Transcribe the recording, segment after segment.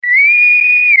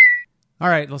All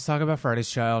right, let's talk about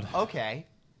Friday's Child. Okay.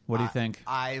 What do you think?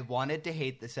 I wanted to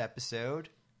hate this episode.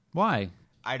 Why?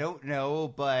 I don't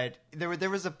know, but there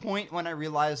was a point when I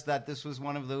realized that this was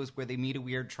one of those where they meet a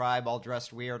weird tribe all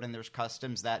dressed weird and there's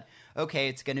customs that, okay,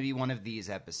 it's going to be one of these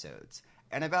episodes.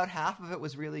 And about half of it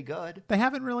was really good. They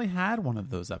haven't really had one of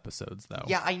those episodes, though.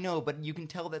 Yeah, I know, but you can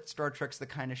tell that Star Trek's the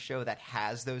kind of show that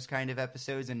has those kind of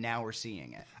episodes, and now we're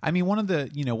seeing it. I mean, one of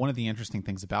the interesting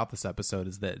things about this episode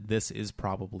is that this is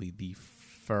probably the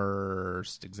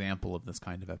first example of this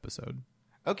kind of episode.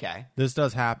 Okay. This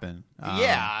does happen.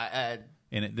 Yeah.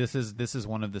 And this is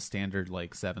one of the standard,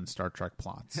 7 Star Trek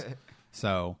plots.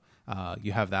 So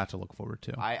you have that to look forward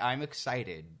to. I'm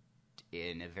excited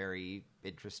in a very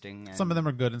interesting... Some of them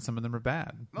are good and some of them are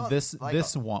bad. Well, this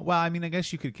one... Well, I mean, I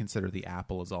guess you could consider the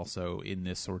Apple is also in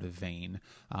this sort of vein.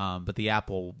 But the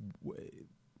Apple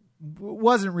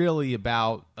wasn't really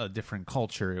about a different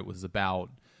culture. It was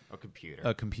about...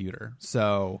 A computer.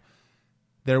 So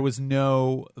there was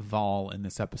no Vol in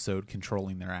this episode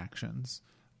controlling their actions.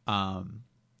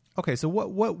 Okay, so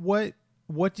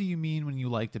what do you mean when you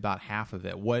liked about half of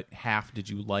it? What half did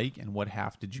you like and what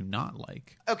half did you not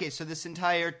like? Okay, so this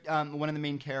entire one of the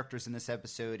main characters in this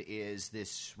episode is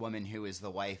this woman who is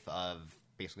the wife of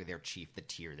basically their chief, the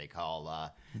tier they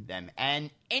call them.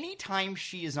 And anytime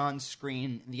she is on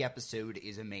screen, the episode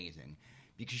is amazing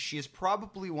because she is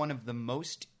probably one of the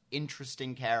most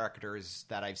interesting characters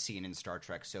that I've seen in Star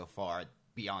Trek so far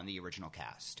beyond the original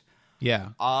cast. Yeah.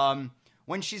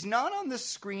 When she's not on the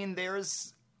screen,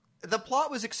 the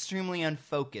plot was extremely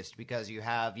unfocused because you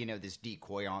have, this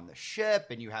decoy on the ship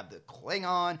and you have the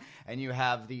Klingon and you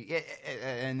have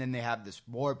and then they have this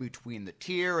war between the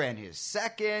tier and his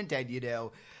second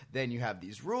and, then you have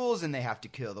these rules and they have to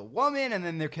kill the woman and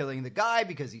then they're killing the guy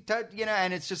because he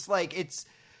and it's just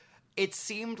it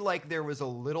seemed like there was a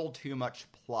little too much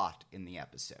plot in the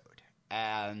episode.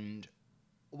 And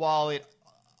while it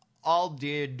all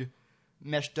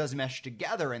does mesh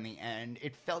together in the end,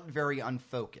 it felt very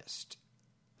unfocused.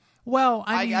 Well,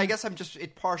 I guess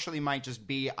it partially might just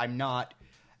be I'm not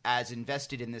as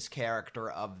invested in this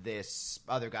character of this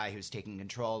other guy who's taking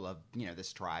control of,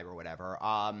 this tribe or whatever.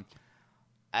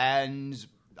 And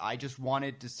I just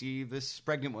wanted to see this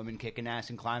pregnant woman kicking ass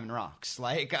and climbing rocks.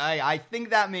 I think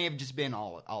that may have just been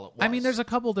all it was. I mean, there's a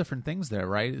couple different things there,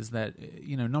 right? Is that,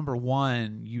 number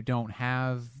one, you don't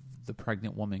have the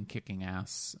pregnant woman kicking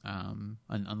ass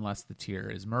unless the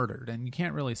tier is murdered. And you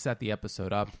can't really set the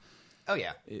episode up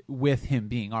with him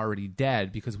being already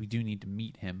dead because we do need to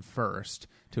meet him first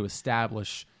to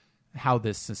establish how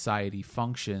this society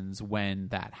functions when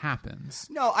that happens.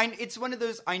 No, it's one of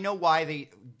those, I know why they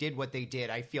did what they did.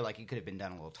 I feel like it could have been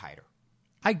done a little tighter.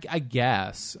 I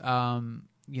guess.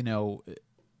 The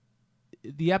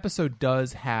episode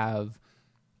does have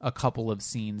a couple of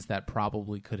scenes that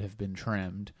probably could have been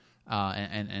trimmed.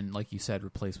 And like you said,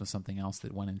 replaced with something else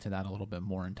that went into that a little bit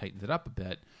more and tightened it up a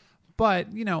bit. But,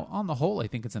 on the whole, I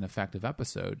think it's an effective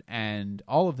episode. And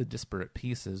all of the disparate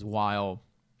pieces, while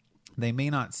they may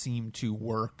not seem to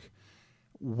work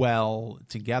well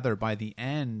together, by the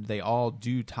end, they all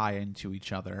do tie into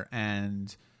each other.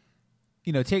 And,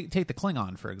 take the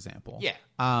Klingon, for example.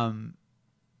 Yeah.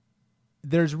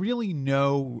 There's really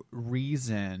no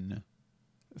reason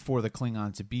for the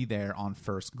Klingon to be there on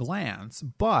first glance,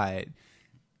 but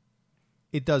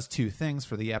it does two things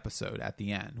for the episode at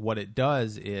the end. What it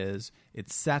does is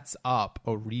it sets up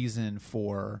a reason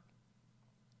for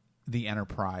the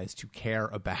Enterprise to care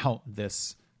about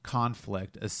this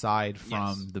conflict aside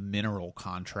from the mineral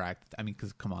contract. I mean,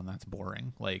 because come on, that's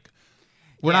boring.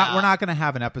 We're not going to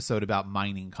have an episode about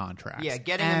mining contracts. Yeah,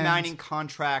 getting a mining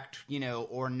contract,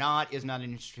 or not is not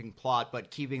an interesting plot, but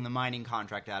keeping the mining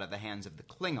contract out of the hands of the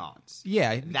Klingons.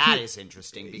 Yeah. That is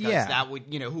interesting because that would,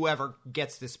 whoever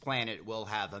gets this planet will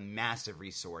have a massive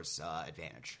resource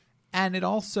advantage. And it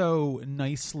also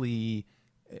nicely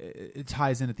it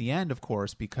ties in at the end, of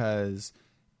course, because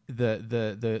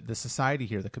the society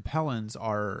here, the Capellans,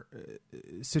 are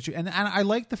and I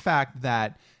like the fact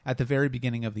that at the very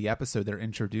beginning of the episode they're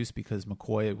introduced because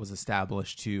McCoy was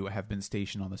established to have been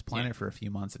stationed on this planet for a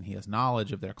few months and he has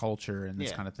knowledge of their culture and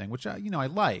this kind of thing, which I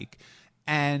like.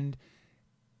 And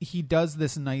he does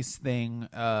this nice thing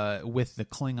with the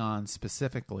Klingons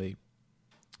specifically,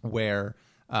 where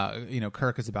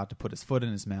Kirk is about to put his foot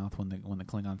in his mouth when the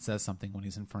Klingon says something when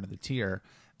he's in front of the tier.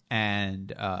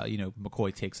 And,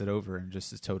 McCoy takes it over and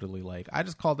just is totally like, I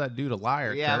just called that dude a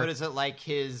liar. Yeah, Kirk. what is it like?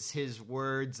 His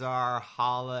words are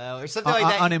hollow or something like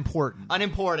that. Unimportant.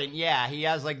 Unimportant, yeah. He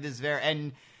has this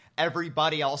and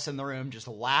everybody else in the room just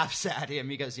laughs at him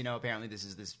because, apparently this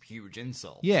is this huge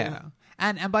insult. Yeah.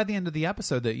 And by the end of the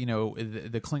episode, that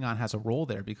the Klingon has a role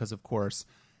there because, of course,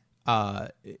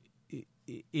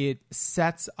 it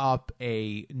sets up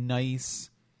a nice,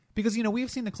 because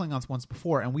we've seen the Klingons once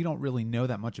before, and we don't really know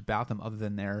that much about them other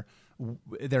than they're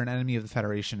an enemy of the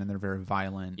Federation and they're very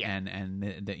violent, and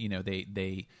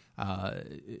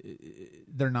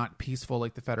they're not peaceful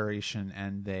like the Federation,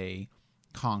 and they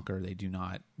conquer. They do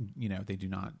not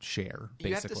share. Basically,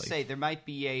 you have to say there might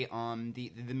be a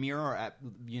the Mirror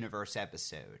Universe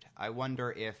episode. I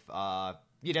wonder if that's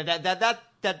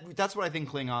what I think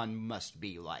Klingon must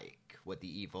be like. What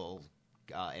the evil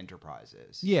Enterprise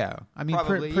is. Yeah, I mean,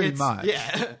 pretty much.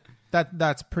 Yeah,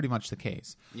 that's pretty much the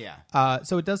case. Yeah.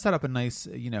 So it does set up a nice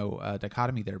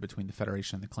dichotomy there between the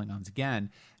Federation and the Klingons again,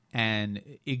 and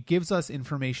it gives us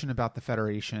information about the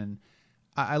Federation.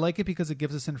 I like it because it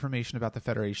gives us information about the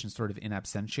Federation sort of in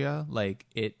absentia. Like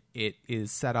it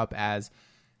is set up as,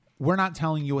 we're not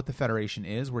telling you what the Federation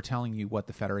is, we're telling you what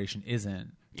the Federation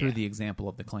isn't through the example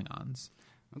of the Klingons.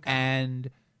 Okay. And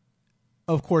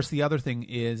of course, the other thing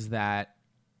is that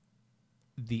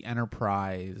the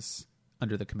Enterprise,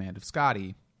 under the command of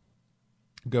Scotty,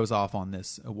 goes off on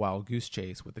this wild goose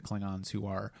chase with the Klingons, who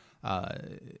are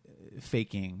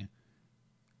faking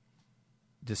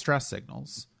distress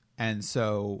signals. And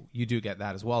so you do get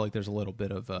that as well. Like there's a little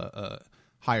bit of a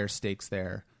higher stakes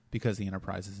there because the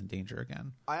Enterprise is in danger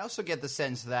again. I also get the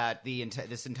sense that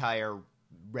this entire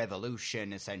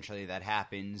revolution, essentially, that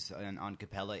happens on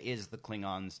Capella is the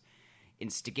Klingons'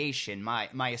 instigation.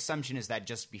 My assumption is that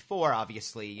just before,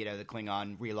 obviously, the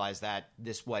Klingon realized that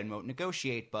this one won't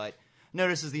negotiate, but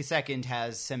notices the second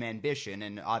has some ambition,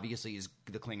 and obviously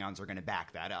the Klingons are going to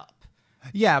back that up.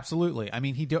 Yeah, absolutely. I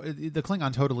mean, the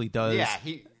Klingon totally does. Yeah,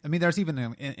 I mean, there's even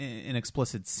an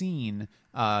explicit scene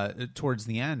towards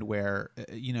the end where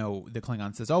the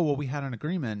Klingon says, "Oh, well, we had an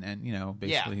agreement," and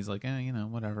basically he's like,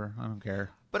 whatever, I don't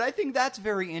care. But I think that's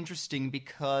very interesting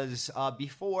because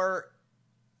before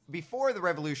the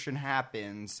revolution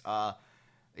happens,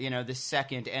 the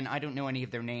second, and I don't know any of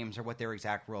their names or what their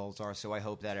exact roles are, so I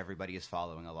hope that everybody is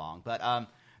following along. But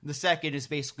the second is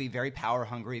basically very power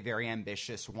hungry, very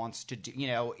ambitious, wants to do,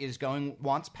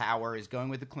 wants power, is going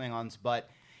with the Klingons, but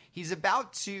he's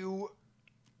about to.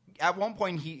 At one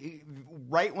point,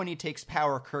 right when he takes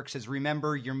power, Kirk says,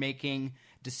 "Remember, you're making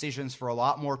decisions for a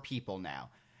lot more people now,"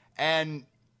 and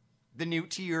the new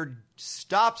tier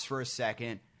stops for a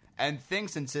second and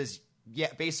thinks and says, yeah,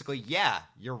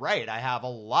 you're right. I have a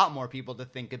lot more people to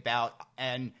think about.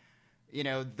 And,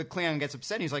 the Klingon gets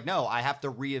upset. And he's like, no, I have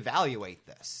to reevaluate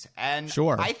this. And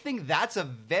sure. I think that's a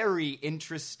very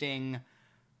interesting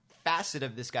facet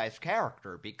of this guy's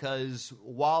character, because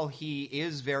while he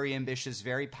is very ambitious,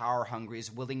 very power hungry,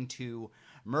 is willing to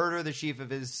murder the chief of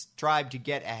his tribe to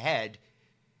get ahead,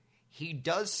 he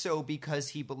does so because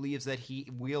he believes that he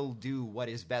will do what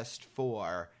is best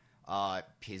for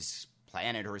his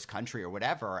planet or his country or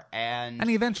whatever, and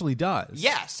he eventually does.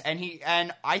 Yes,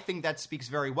 and I think that speaks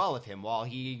very well of him. While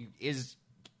he is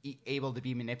able to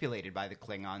be manipulated by the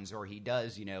Klingons, or he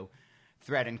does,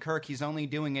 threaten Kirk, he's only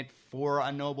doing it for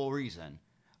a noble reason.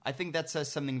 I think that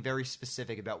says something very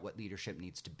specific about what leadership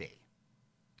needs to be.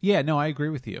 Yeah, no, I agree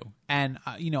with you. And,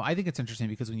 I think it's interesting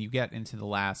because when you get into the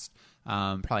last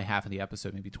probably half of the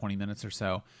episode, maybe 20 minutes or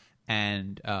so,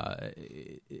 and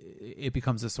it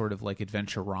becomes a sort of like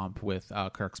adventure romp with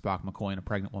Kirk, Spock, McCoy, and a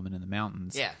pregnant woman in the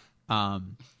mountains. Yeah.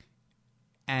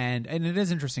 And it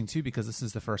is interesting, too, because this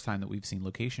is the first time that we've seen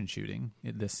location shooting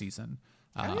this season.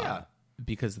 Yeah.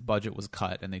 Because the budget was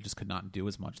cut and they just could not do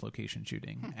as much location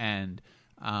shooting. And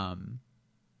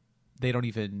they don't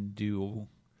even do...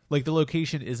 Like, the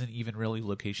location isn't even really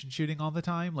location shooting all the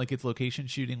time. Like, it's location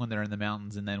shooting when they're in the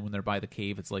mountains, and then when they're by the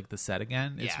cave, it's like the set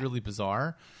again. It's really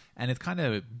bizarre. And it's kind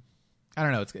of... I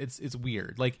don't know. It's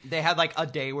weird. Like, they had like a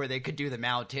day where they could do the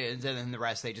mountains, and then the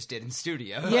rest they just did in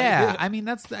studio. Yeah, I mean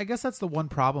I guess that's the one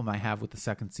problem I have with the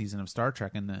second season of Star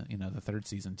Trek, and the third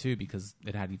season too, because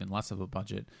it had even less of a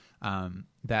budget.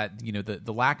 That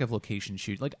the lack of location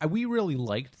shoot. Like, we really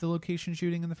liked the location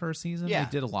shooting in the first season. Yeah.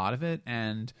 They did a lot of it,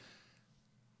 and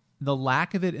the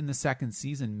lack of it in the second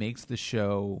season makes the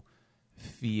show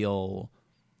feel.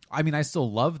 I mean, I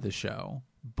still love the show,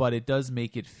 but it does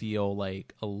make it feel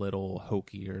like a little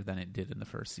hokier than it did in the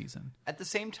first season. At the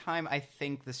same time, I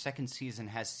think the second season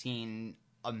has seen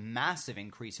a massive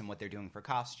increase in what they're doing for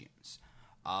costumes.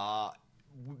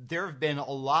 There have been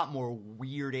a lot more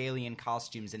weird alien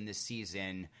costumes in this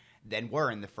season than were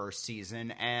in the first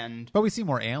season, but we see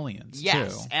more aliens.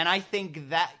 Yes, too. And I think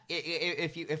that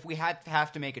if we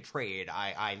have to make a trade,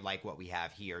 I like what we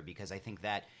have here, because I think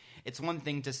that it's one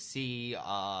thing to see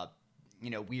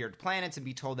weird planets and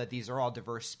be told that these are all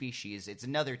diverse species. It's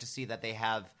another to see that they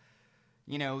have,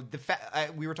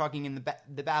 we were talking in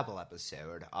the Babel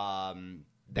episode.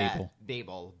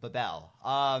 Babel.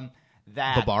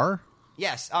 That Babar?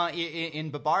 Yes,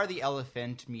 in Babar the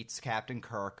elephant meets Captain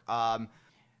Kirk.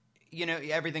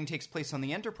 Everything takes place on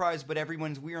the Enterprise, but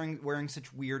everyone's wearing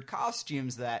such weird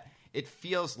costumes that it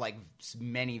feels like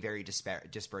many very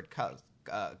disparate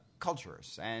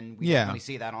cultures, and we definitely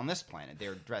see that on this planet.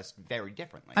 They're dressed very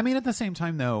differently. I mean, at the same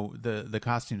time, though, the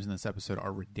costumes in this episode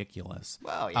are ridiculous.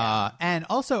 Well, yeah. And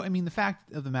also, I mean, the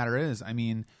fact of the matter is, I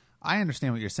mean, I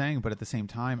understand what you're saying, but at the same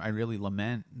time, I really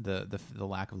lament the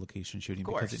lack of location shooting,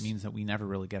 because it means that we never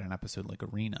really get an episode like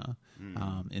Arena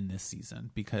in this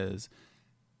season, because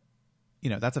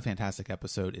that's a fantastic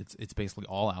episode. It's basically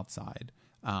all outside,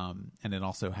 and it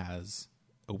also has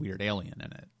a weird alien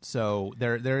in it. So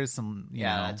there is some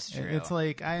that's true. It's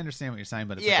like, I understand what you're saying,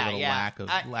 but it's like a little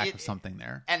lack of something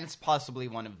there. And it's possibly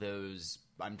one of those,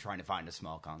 I'm trying to find a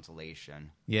small consolation.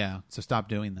 Yeah, so stop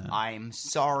doing that. I'm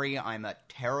sorry, I'm a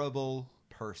terrible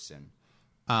person.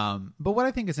 But what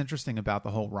I think is interesting about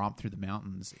the whole romp through the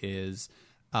mountains is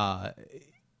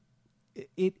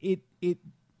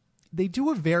they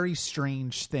do a very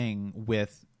strange thing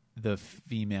with the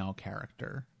female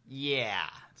character. Yeah.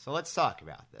 So let's talk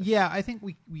about this. Yeah, I think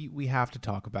we have to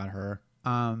talk about her.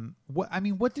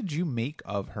 What did you make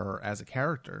of her as a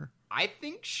character? I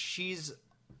think she's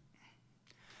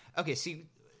okay. See,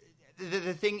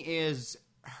 the thing is,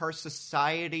 her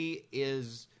society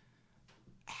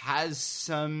has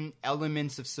some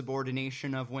elements of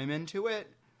subordination of women to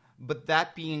it. But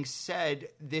that being said,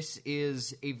 this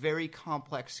is a very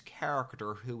complex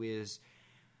character who is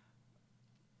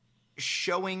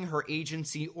showing her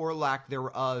agency or lack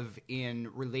thereof in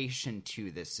relation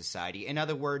to this society. In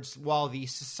other words, while the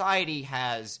society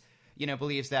has,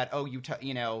 believes that,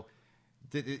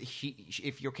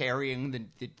 if you're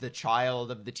carrying the child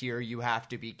of the tier, you have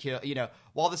to be killed.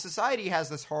 While the society has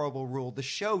this horrible rule, the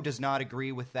show does not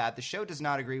agree with that. The show does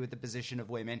not agree with the position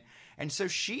of women. And so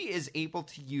she is able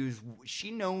to she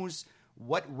knows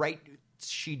what rights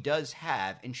she does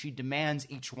have, and she demands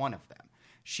each one of them.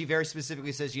 She very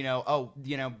specifically says,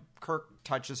 Kirk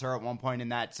touches her at one point,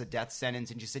 and that's a death sentence.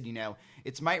 And she said,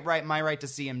 it's my right to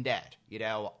see him dead.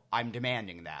 I'm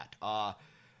demanding that. The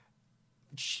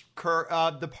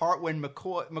part when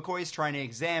McCoy's trying to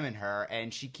examine her,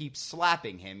 and she keeps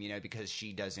slapping him, because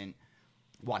she doesn't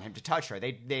want him to touch her.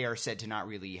 They are said to not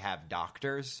really have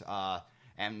doctors,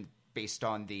 and based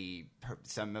on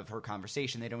some of her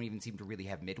conversation, they don't even seem to really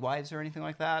have midwives or anything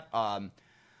like that.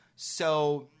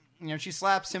 So she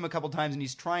slaps him a couple times, and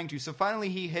he's trying to. So finally,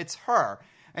 he hits her,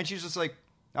 and she's just like,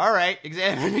 "All right,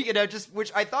 examine,"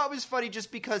 which I thought was funny,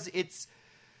 just because it's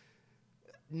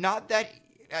not that.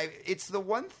 It's the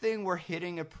one thing where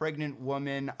hitting a pregnant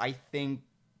woman, I think,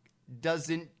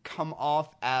 doesn't come off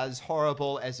as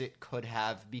horrible as it could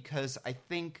have, because I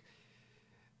think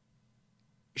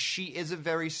she is a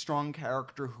very strong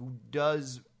character who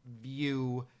does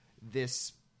view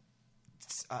this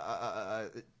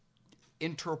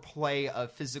interplay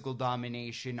of physical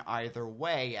domination either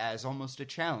way as almost a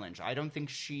challenge. I don't think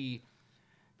she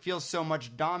feels so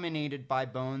much dominated by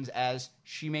Bones as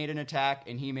she made an attack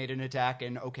and he made an attack,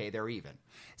 and okay, they're even.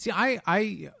 See,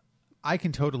 I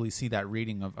can totally see that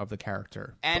reading of the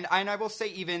character. And I will say,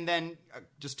 even then,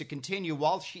 just to continue,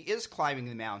 while she is climbing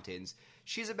the mountains,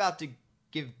 she's about to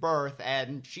give birth,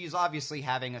 and she's obviously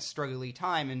having a struggly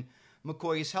time, and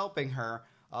McCoy's helping her.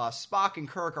 Spock and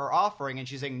Kirk are offering, and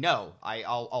she's saying, "No,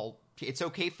 I'll. It's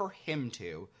okay for him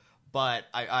to, but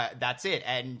that's it."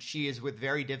 And she is with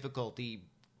very difficulty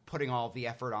putting all the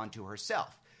effort onto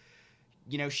herself.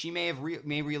 She may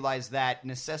realize that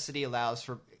necessity allows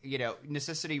for,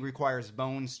 necessity requires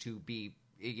Bones to be,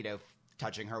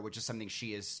 touching her, which is something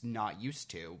she is not used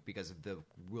to because of the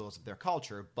rules of their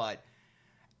culture. But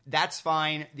that's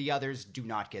fine. The others do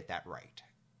not get that right.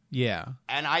 Yeah.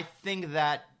 And I think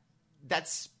that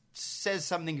says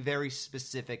something very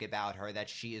specific about her, that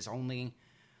she is only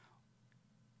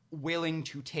willing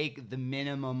to take the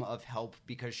minimum of help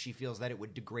because she feels that it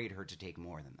would degrade her to take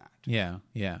more than that. Yeah,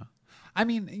 yeah. I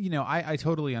mean, I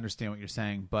totally understand what you're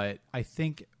saying, but I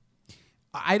think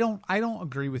I don't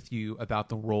agree with you about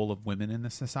the role of women in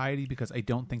this society, because I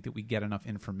don't think that we get enough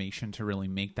information to really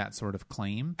make that sort of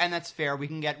claim. And that's fair.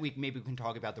 Maybe we can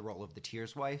talk about the role of the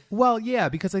Tier's wife. Well, yeah,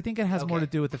 because I think it has more to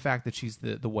do with the fact that she's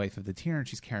the wife of the Tier, and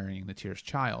she's carrying the Tier's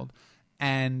child.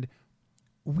 And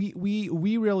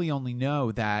we really only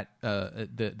know that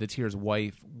the Tier's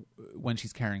wife, when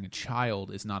she's carrying a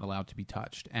child, is not allowed to be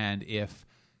touched. And if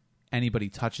anybody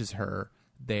touches her,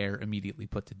 they're immediately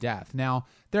put to death. Now,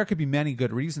 there could be many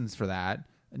good reasons for that.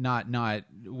 Not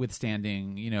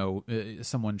withstanding,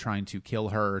 someone trying to kill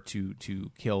her, to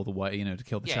kill to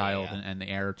kill the child and the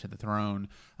heir to the throne,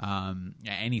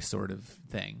 any sort of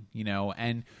thing,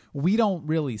 And we don't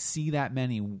really see that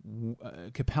many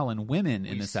Capellan women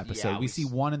in this episode. We see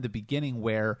one in the beginning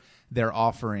where they're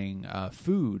offering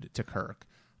food to Kirk,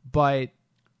 but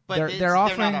they're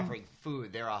not offering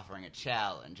food. They're offering a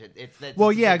challenge.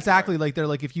 Exactly. Like they're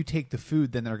like, if you take the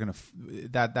food, then they're gonna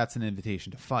that's an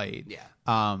invitation to fight.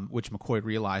 Yeah. Which McCoy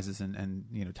realizes and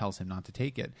tells him not to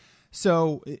take it.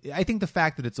 So I think the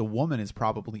fact that it's a woman is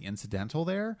probably incidental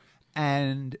there,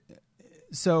 and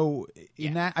so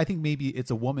in that I think maybe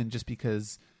it's a woman just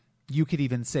because you could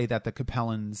even say that the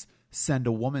Capellans send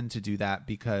a woman to do that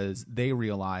because they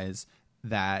realize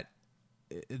that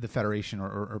the Federation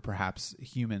or perhaps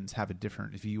humans have a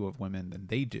different view of women than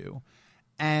they do.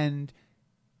 And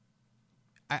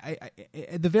I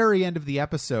at the very end of the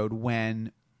episode,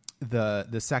 when the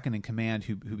second in command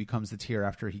who becomes the tier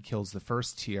after he kills the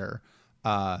first tier,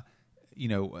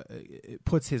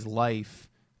 puts his life,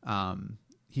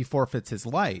 he forfeits his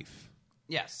life.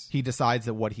 Yes. He decides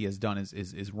that what he has done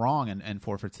is wrong and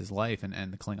forfeits his life,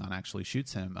 and the Klingon actually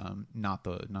shoots him. Not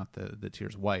the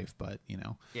Tier's wife, but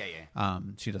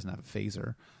she doesn't have a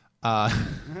phaser.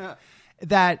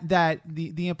 That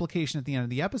the implication at the end of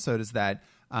the episode is that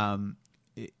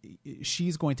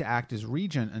she's going to act as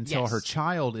regent until her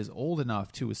child is old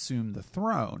enough to assume the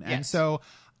throne. And so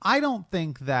I don't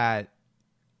think that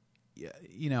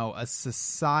a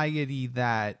society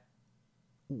that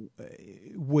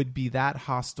would be that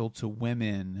hostile to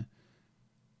women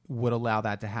would allow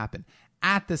that to happen.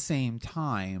 At the same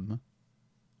time,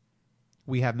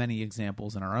 we have many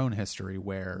examples in our own history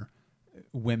where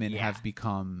women have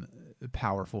become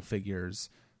powerful figures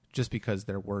just because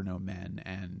there were no men.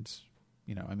 And,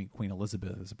 Queen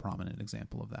Elizabeth is a prominent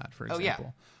example of that, for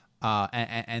example.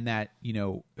 And that,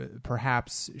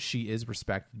 perhaps she is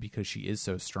respected because she is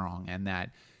so strong, and that,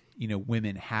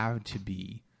 women have to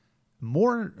be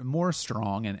more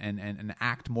strong and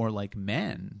act more like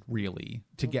men, really,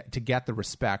 to get the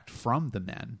respect from the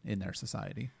men in their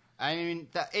society. I mean,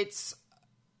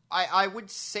 I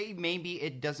would say maybe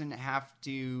it doesn't have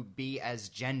to be as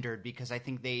gendered, because I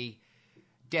think they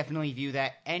definitely view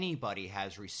that anybody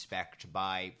has respect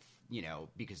by,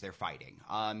 because they're fighting.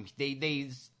 They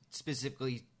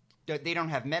specifically, they don't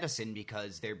have medicine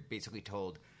because they're basically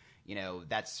told,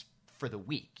 that's for the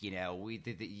weak,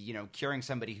 curing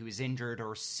somebody who is injured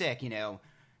or sick,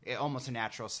 almost a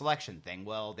natural selection thing.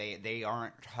 Well, they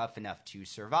aren't tough enough to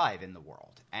survive in the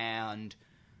world. And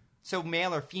so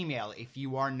male or female, if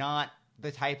you are not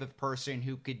the type of person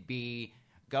who could be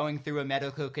going through a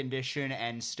medical condition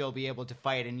and still be able to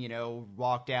fight and,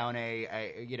 walk down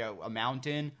a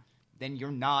mountain, then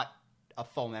you're not a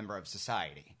full member of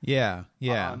society. Yeah.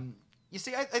 You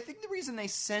see, I think the reason they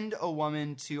send a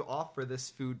woman to offer this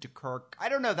food to Kirk, I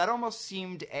don't know, that almost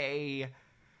seemed it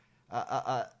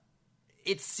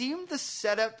seemed the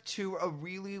setup to a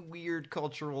really weird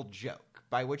cultural joke,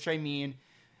 by which I mean,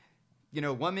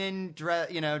 woman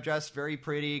dressed very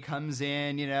pretty, comes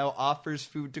in, offers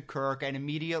food to Kirk, and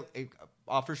immediately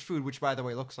offers food, which, by the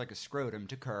way, looks like a scrotum,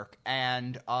 to Kirk,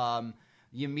 and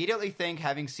you immediately think,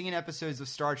 having seen episodes of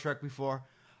Star Trek before,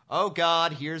 oh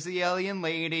God, here's the alien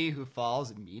lady who falls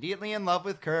immediately in love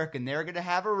with Kirk, and they're going to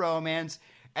have a romance.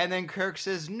 And then Kirk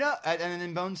says no, and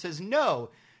then Bones says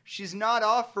no, she's not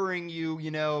offering you,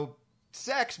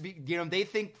 sex. They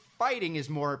think fighting is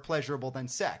more pleasurable than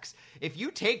sex. If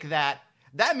you take that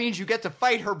means you get to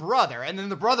fight her brother, and then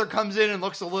the brother comes in and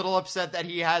looks a little upset that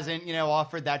he hasn't,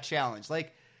 offered that challenge.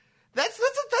 Like, that's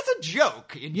a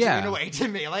joke in a way to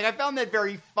me. Like, I found that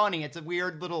very funny. It's a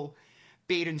weird little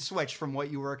bait and switch from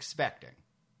what you were expecting.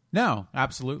 No,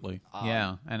 absolutely.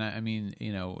 Yeah. And I mean,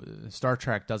 Star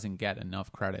Trek doesn't get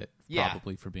enough credit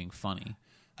probably for being funny.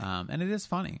 And it is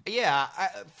funny. Yeah.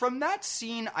 From that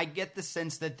scene, I get the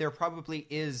sense that there probably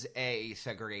is a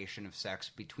segregation of sex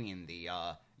between the,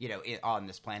 on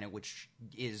this planet, which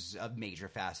is a major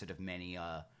facet of many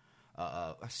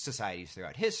societies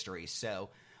throughout history. So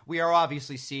we are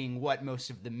obviously seeing what most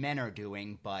of the men are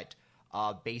doing, but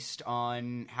based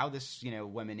on how this,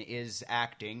 woman is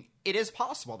acting, it is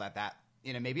possible that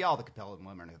maybe all the Capellan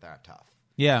women are that tough.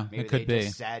 Yeah, maybe it could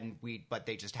be. But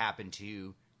they just happen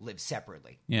to live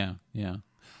separately. Yeah.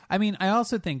 I mean, I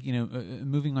also think,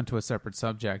 moving on to a separate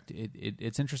subject,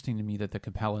 it's interesting to me that the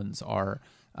Capellans are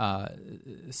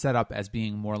set up as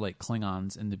being more like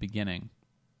Klingons in the beginning.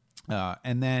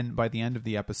 And then by the end of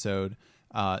the episode,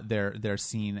 they're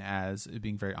seen as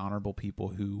being very honorable people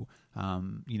who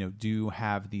do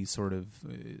have these sort of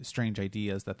strange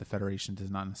ideas that the Federation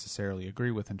does not necessarily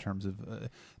agree with in terms of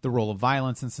the role of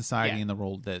violence in society and the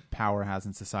role that power has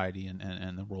in society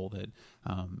and the role that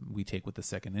we take with the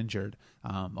sick and injured,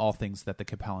 all things that the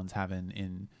Capellans have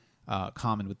in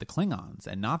common with the Klingons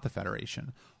and not the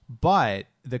Federation. But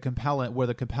the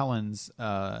Capellans,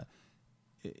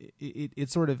 it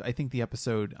sort of, I think the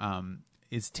episode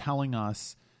is telling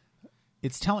us,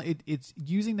 it's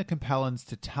using the Capellans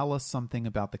to tell us something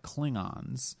about the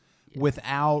Klingons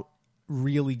without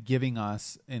really giving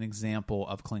us an example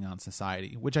of Klingon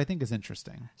society, which I think is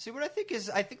interesting. See, what I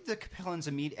think the Capellans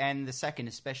and the second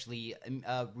especially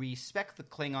respect the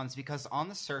Klingons because on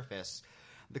the surface,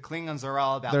 the Klingons are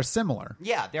all about... They're similar.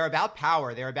 Yeah, they're about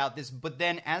power. They're about this. But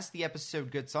then as the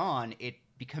episode gets on, it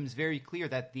becomes very clear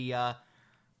that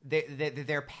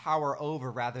they're power over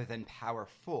rather than power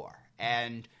for.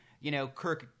 And,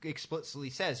 Kirk explicitly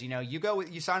says,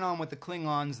 you sign on with the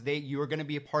Klingons, you're going to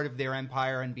be a part of their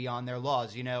empire and be on their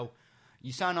laws.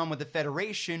 You sign on with the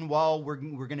Federation, while we're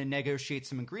going to negotiate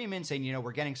some agreements and,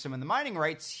 we're getting some of the mining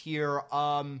rights here.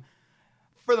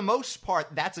 For the most part,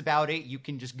 that's about it. You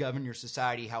can just govern your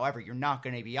society however. You're not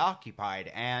going to be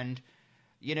occupied. And,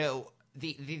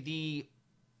 the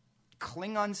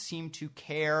Klingons seem to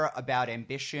care about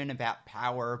ambition, about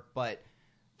power, but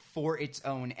for its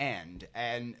own end.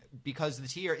 And because the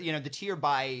tier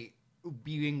by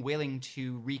being willing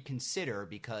to reconsider,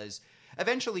 because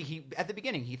eventually at the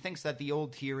beginning, he thinks that the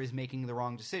old tier is making the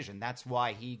wrong decision. That's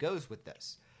why he goes with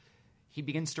this. He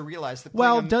begins to realize that...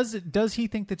 Well, does he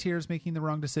think the tier is making the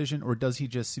wrong decision, or does he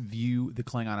just view the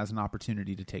Klingon as an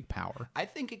opportunity to take power? I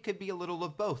think it could be a little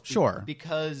of both. Sure.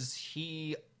 Because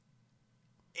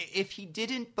if he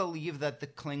didn't believe that the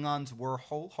Klingons were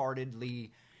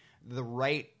wholeheartedly the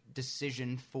right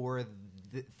decision for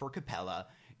Capella,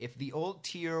 if the old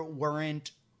tier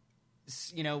weren't,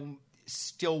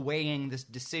 still weighing this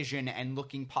decision and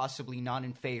looking possibly not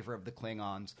in favor of the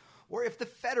Klingons, or if the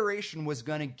Federation was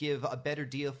going to give a better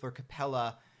deal for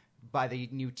Capella by the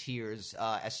new tier's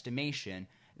estimation,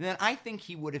 then I think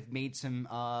he would have made some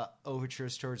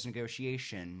overtures towards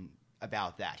negotiation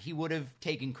about that. He would have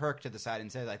taken Kirk to the side and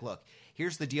said, look,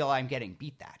 here's the deal I'm getting,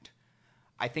 beat that.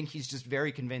 I think he's just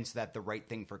very convinced that the right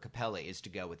thing for Capella is to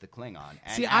go with the Klingon.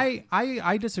 And see,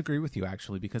 I disagree with you,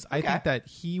 actually, because I think that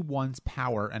he wants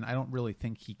power, and I don't really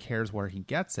think he cares where he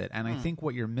gets it. And I think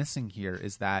what you're missing here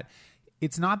is that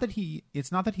it's not that he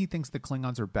thinks the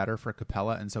Klingons are better for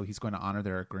Capella, and so he's going to honor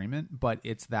their agreement, but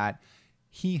it's that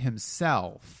he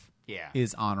himself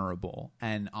is honorable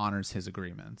and honors his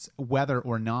agreements, whether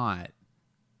or not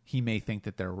he may think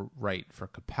that they're right for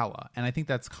Capella. And I think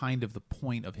that's kind of the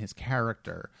point of his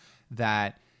character,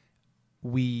 that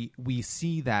we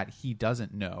see that he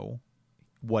doesn't know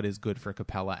what is good for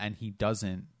Capella, and he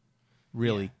doesn't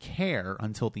really care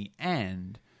until the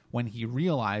end when he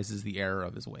realizes the error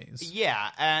of his ways.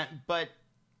 But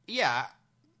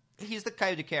he's the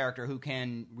kind of character who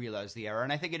can realize the error,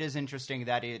 and I think it is interesting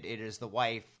that it is the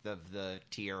wife of the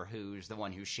tier who's the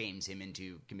one who shames him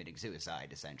into committing suicide,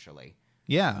 essentially.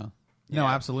 Yeah. No,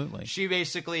 absolutely. She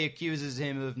basically accuses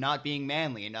him of not being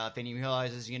manly enough, and he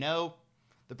realizes,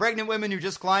 the pregnant woman who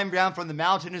just climbed down from the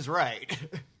mountain is right.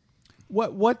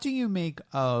 What do you make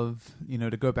of,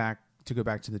 to go back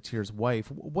to the tier's wife,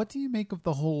 what do you make of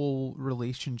the whole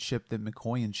relationship that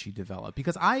McCoy and she developed?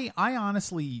 Because I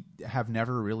honestly have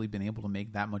never really been able to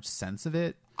make that much sense of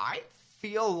it. I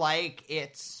feel like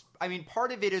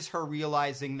part of it is her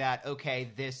realizing that,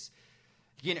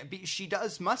 she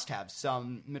must have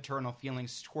some maternal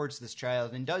feelings towards this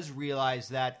child, and does realize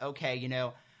that,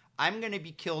 I'm going to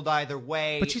be killed either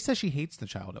way. But she says she hates the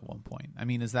child at one point.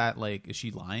 Is that is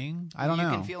she lying? I don't know.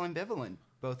 You can feel ambivalent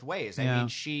both ways.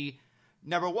 She...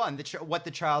 Number one, what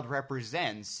the child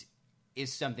represents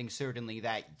is something certainly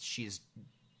that she's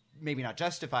maybe not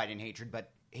justified in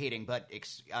hating, but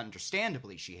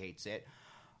understandably she hates it.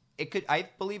 I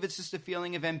believe it's just a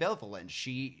feeling of ambivalence.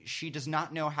 She does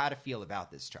not know how to feel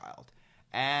about this child.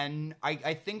 And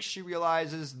I think she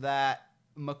realizes that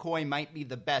McCoy might be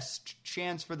the best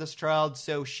chance for this child,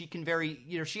 so she can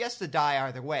she has to die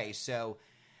either way, so...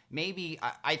 Maybe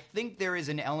I think there is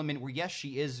an element where, yes,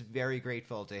 she is very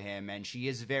grateful to him, and she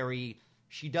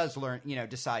does learn,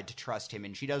 decide to trust him,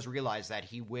 and she does realize that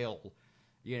he will,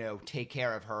 take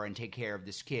care of her and take care of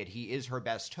this kid. He is her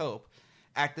best hope.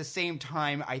 At the same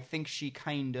time, I think she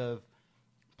kind of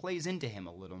plays into him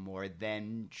a little more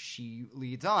than she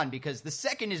leads on, because the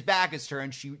second his back is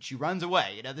turned, she runs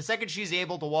away. The second she's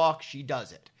able to walk, she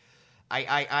does it.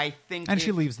 I think, and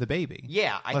she leaves the baby.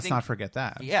 Yeah, let's not forget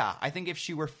that. Yeah, I think if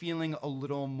she were feeling a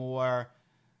little more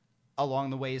along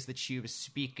the ways that she was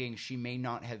speaking, she may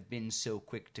not have been so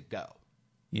quick to go.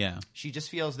 Yeah, she just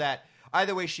feels that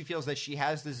either way. She feels that she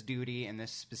has this duty in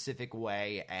this specific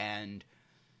way, and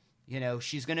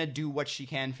she's gonna do what she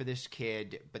can for this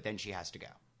kid, but then she has to go.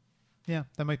 Yeah,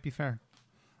 that might be fair.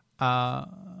 All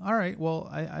right. Well,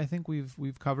 I think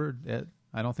we've covered it.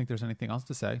 I don't think there's anything else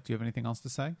to say. Do you have anything else to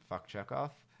say? Fuck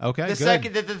Chekhov. Okay,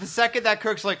 the good. Second that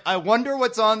Kirk's like, I wonder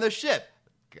what's on the ship.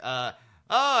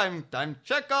 I'm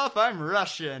Chekhov. I'm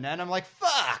Russian, and I'm like,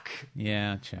 fuck.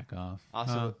 Yeah, Chekhov.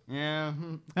 Also, yeah.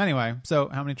 Anyway, so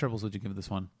how many triples would you give this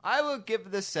one? I will give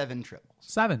this 7 triples.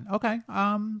 7. Okay.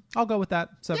 I'll go with that.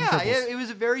 7 triples. Yeah, it was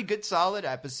a very good, solid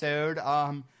episode.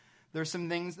 There's some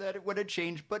things that it would have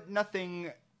changed, but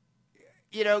nothing.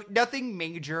 Nothing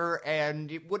major,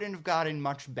 and it wouldn't have gotten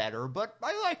much better, but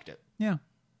I liked it. Yeah.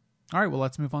 All right, well,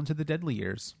 let's move on to the Deadly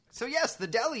Years. So, yes, the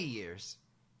Deadly Years.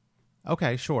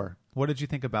 Okay, sure. What did you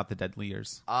think about the Deadly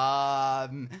Years? I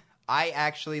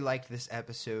actually liked this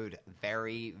episode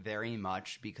very, very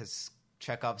much because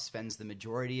Chekhov spends the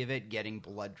majority of it getting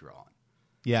blood drawn.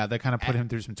 Yeah, they kind of put him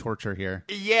through some torture here.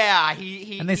 Yeah,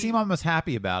 and they seem almost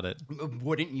happy about it.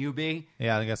 Wouldn't you be?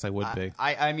 Yeah, I guess I would be.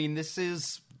 I mean, this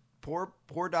is... Poor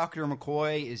Dr.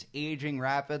 McCoy is aging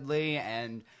rapidly,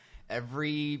 and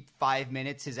every 5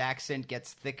 minutes his accent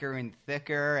gets thicker and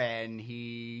thicker, and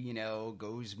he,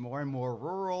 goes more and more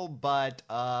rural, but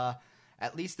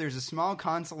at least there's a small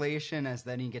consolation as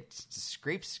then he gets to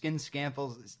scrape skin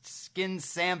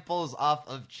samples off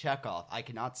of Chekhov. I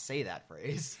cannot say that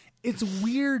phrase. It's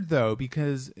weird, though,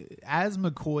 because as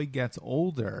McCoy gets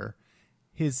older...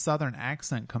 his southern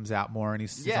accent comes out more, and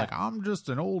he's like, "I'm just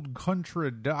an old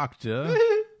country doctor."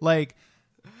 Like,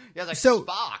 yeah, like so,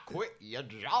 Spock, quit your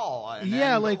jaw.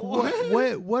 Yeah, like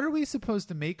what are we supposed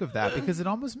to make of that? Because it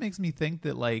almost makes me think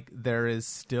that like there is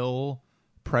still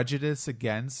prejudice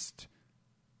against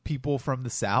people from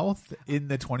the South in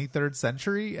the 23rd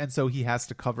century, and so he has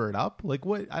to cover it up. Like,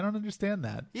 what? I don't understand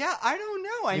that. Yeah, I don't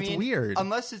know. I mean, it's weird.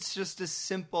 Unless it's just as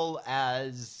simple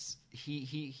as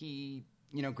he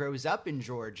grows up in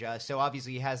Georgia, so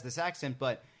obviously he has this accent,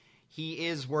 but he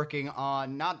is working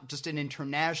on not just an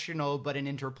international, but an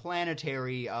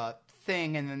interplanetary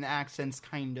thing, and then the accents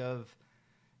kind of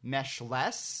mesh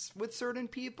less with certain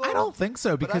people. I don't think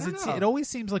so, because it always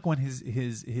seems like when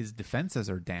his defenses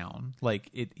are down, like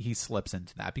he slips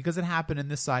into that, because it happened in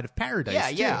this side of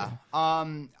Paradise. Yeah.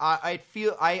 I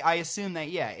assume that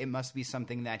it must be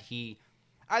something that he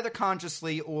either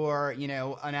consciously or,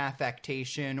 an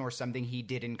affectation or something he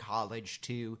did in college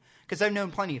too. Because I've known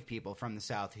plenty of people from the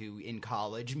South who in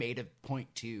college made a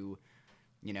point to,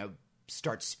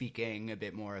 start speaking a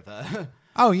bit more of a...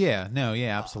 Oh, yeah. No,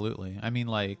 yeah, absolutely. I mean,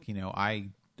 like,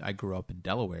 I grew up in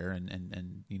Delaware,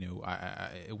 and I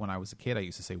when I was a kid, I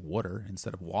used to say water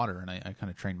instead of water, and I kind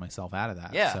of trained myself out of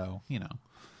that. Yeah. So,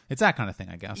 it's that kind of thing,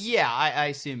 I guess. Yeah, I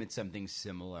assume it's something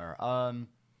similar.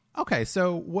 Okay,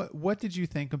 so what did you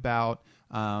think about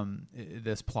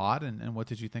this plot, and what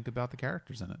did you think about the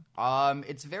characters in it?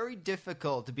 It's very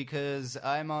difficult because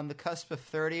I'm on the cusp of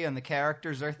 30 and the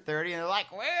characters are 30 and they're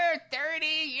like, we're 30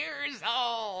 years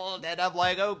old, and I'm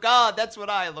like, oh god, that's what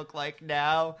I look like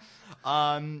now.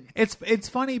 It's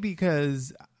funny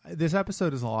because this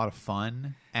episode is a lot of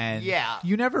fun, and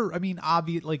you never, I mean,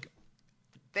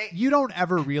 you don't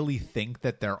ever really think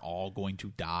that they're all going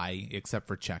to die except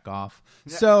for Chekhov.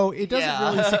 So it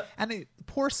doesn't really seem... And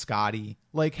poor Scotty.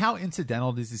 Like, how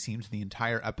incidental does he seem to the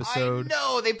entire episode? I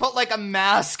know. They put, like, a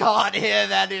mask on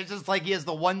him, and it's just like he has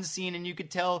the one scene, and you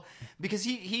could tell... Because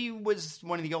he was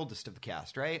one of the oldest of the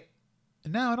cast, right?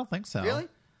 No, I don't think so. Really?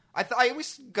 I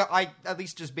at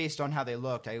least just based on how they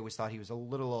looked, I always thought he was a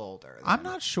little older. I'm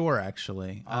not sure,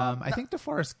 actually. I think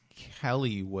DeForest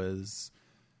Kelly was...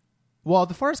 Well,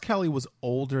 DeForest Kelly was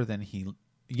younger than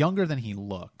he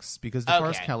looks, because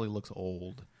DeForest Kelly looks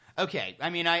old. Okay,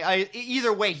 I mean, I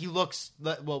either way, he looks.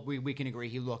 Well, we can agree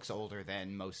he looks older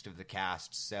than most of the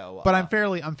cast. So, but I'm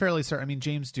fairly certain. I mean,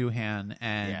 James Doohan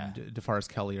and DeForest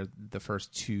Kelly are the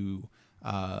first two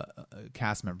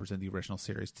cast members in the original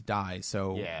series to die.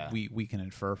 So we can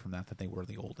infer from that they were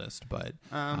the oldest. But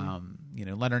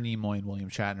Leonard Nimoy and William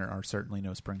Shatner are certainly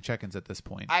no spring chickens at this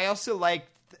point. I also liked.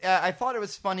 I thought it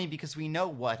was funny because we know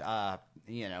what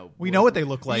we know what they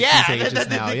look like. These ages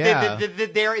now.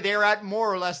 They're at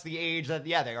more or less the age that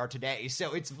they are today.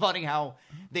 So it's funny how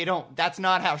they don't. That's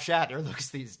not how Shatner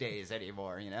looks these days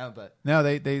anymore. But no,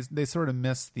 they sort of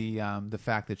miss the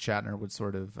fact that Shatner would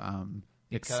sort of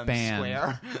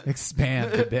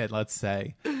expand a bit, let's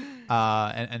say,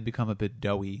 and become a bit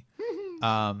doughy.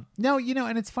 No,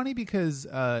 and it's funny because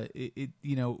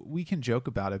we can joke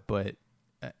about it, but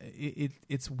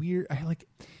it's weird. I like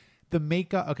the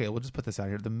makeup. Okay, we'll just put this out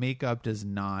here. The makeup does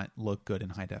not look good in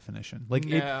high definition. Like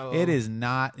No. it is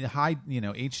not high.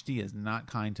 HD is not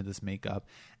kind to this makeup,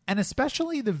 and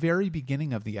especially the very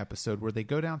beginning of the episode where they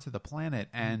go down to the planet,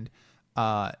 and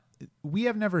we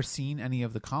have never seen any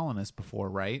of the colonists before,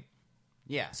 right?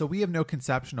 Yeah. So we have no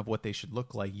conception of what they should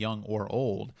look like, young or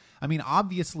old. I mean,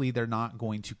 obviously, they're not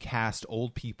going to cast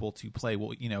old people to play,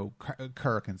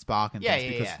 Kirk and Spock and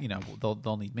things because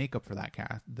they'll need makeup for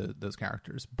that those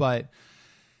characters. But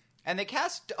and they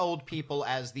cast old people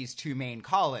as these two main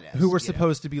colonists who were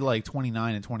supposed to be like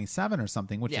 29 and 27 or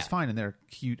something, which Yeah. is fine, and they're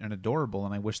cute and adorable.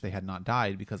 And I wish they had not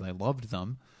died because I loved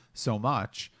them so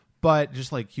much. But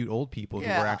just like cute old people who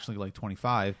were actually like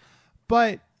 25,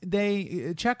 but.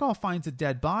 Chekhov finds a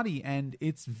dead body, and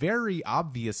it's very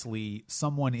obviously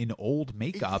someone in old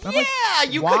makeup. I'm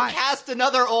you could cast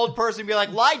another old person and be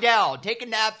like, lie down, take a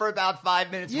nap for about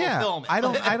 5 minutes, we'll film it. I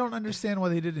don't understand why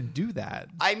they didn't do that.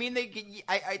 I mean,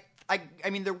 I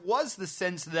mean, there was the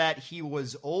sense that he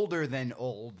was older than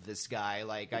old, this guy.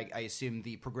 Like, I assume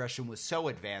the progression was so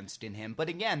advanced in him. But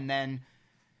again, then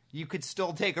you could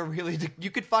still take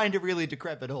you could find a really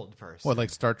decrepit old person. What, like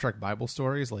Star Trek Bible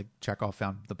stories? Like Chekhov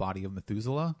found the body of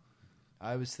Methuselah?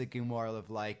 I was thinking more of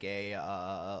like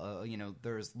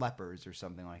there's lepers or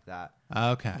something like that.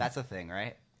 Okay. That's a thing,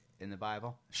 right? In the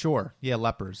Bible? Sure. Yeah,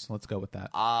 lepers. Let's go with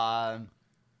that.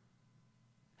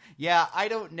 Yeah, I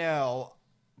don't know.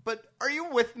 But are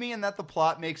you with me in that the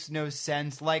plot makes no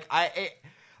sense? Like,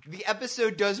 the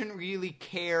episode doesn't really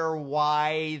care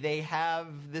why they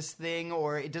have this thing,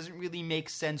 or it doesn't really make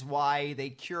sense why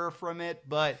they cure from it,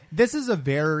 but... This is a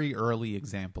very early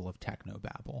example of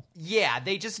technobabble. Yeah,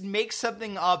 they just make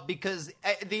something up because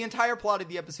the entire plot of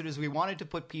the episode is we wanted to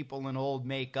put people in old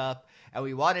makeup, and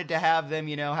we wanted to have them,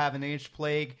 have an age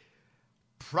plague.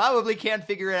 Probably can't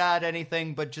figure it out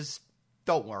anything, but just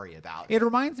don't worry about it. It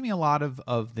reminds me a lot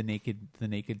of the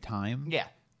Naked Time. Yeah.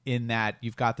 In that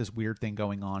you've got this weird thing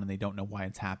going on and they don't know why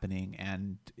it's happening,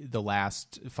 and the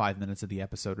last 5 minutes of the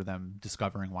episode are them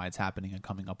discovering why it's happening and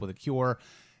coming up with a cure.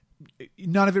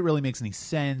 None of it really makes any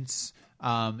sense.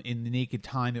 In the Naked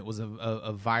Time, it was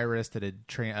a virus that had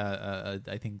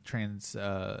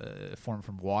transformed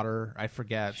from water. I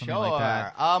forget, something like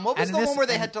that. What was the one where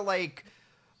they had to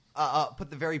put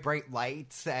the very bright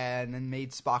lights and then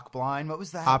made Spock blind? What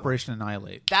was that? Operation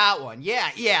Annihilate. That one, yeah.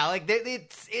 Like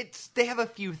they have a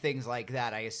few things like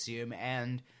that, I assume.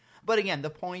 But again, the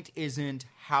point isn't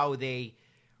how they.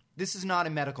 This is not a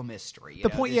medical mystery. The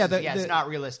point, it's not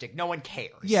realistic. No one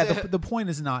cares. Yeah, the point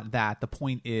is not that. The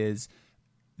point is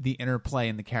the interplay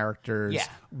in the characters. Yeah.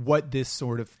 What this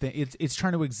sort of thing. It's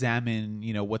trying to examine,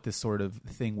 what this sort of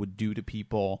thing would do to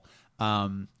people,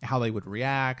 how they would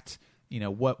react.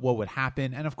 What would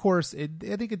happen. And of course, I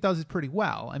think it does it pretty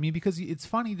well. I mean, because it's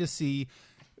funny to see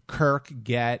Kirk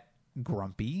get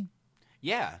grumpy.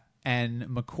 Yeah. And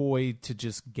McCoy to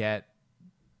just get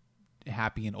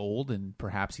happy and old, and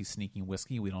perhaps he's sneaking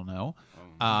whiskey. We don't know.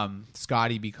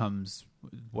 Scotty becomes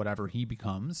whatever he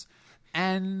becomes.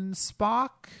 And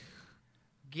Spock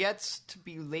gets to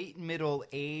be late middle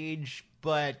age,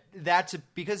 but that's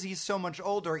because he's so much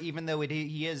older, even though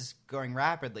he is going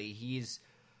rapidly, he's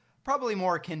probably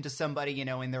more akin to somebody,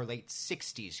 in their late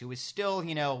 60s who is still,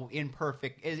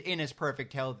 in as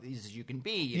perfect health as you can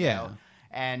be, you know,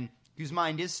 and whose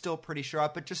mind is still pretty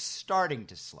sharp, but just starting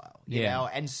to slow, you know?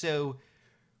 And so,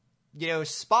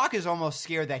 Spock is almost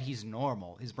scared that he's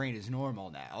normal. His brain is normal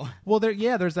now. Well,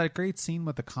 there's that great scene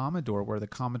with the Commodore where the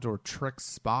Commodore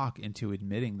tricks Spock into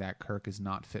admitting that Kirk is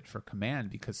not fit for command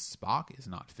because Spock is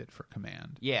not fit for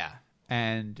command. Yeah.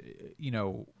 And,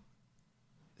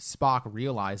 Spock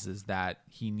realizes that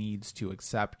he needs to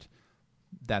accept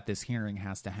that this hearing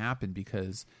has to happen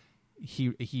because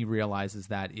he realizes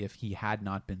that if he had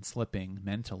not been slipping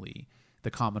mentally,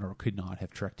 the Commodore could not have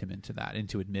tricked him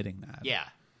into admitting that. Yeah.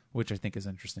 Which I think is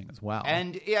interesting as well.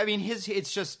 And I mean,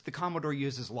 it's just the Commodore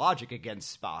uses logic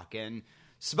against Spock, and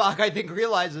Spock, I think,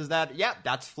 realizes that,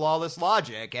 that's flawless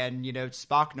logic, and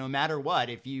Spock, no matter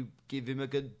what, if you give him a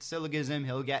good syllogism,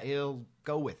 he'll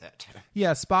go with it.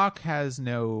 Yeah, Spock has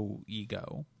no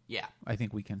ego. Yeah, I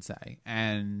think we can say,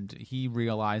 and he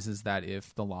realizes that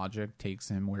if the logic takes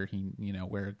him where he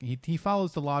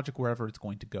follows the logic wherever it's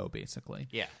going to go, basically.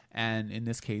 Yeah, and in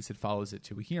this case, it follows it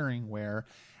to a hearing where,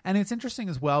 and it's interesting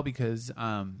as well because,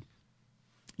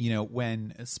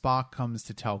 when Spock comes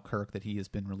to tell Kirk that he has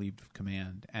been relieved of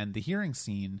command, and the hearing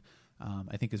scene,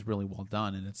 I think is really well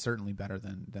done, and it's certainly better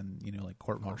than like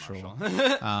court martial,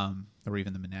 or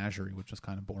even the menagerie, which was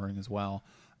kind of boring as well.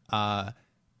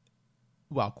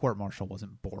 Well, Court Martial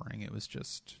wasn't boring. It was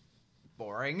just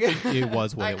boring. It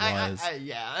was what it was.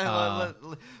 Yeah.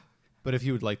 But if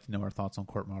you would like to know our thoughts on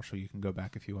Court Martial, you can go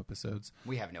back a few episodes.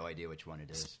 We have no idea which one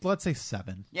it is. Let's say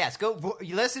 7. Yes,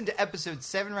 you listen to episode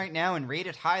 7 right now and rate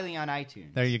it highly on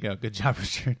iTunes. There you go. Good job,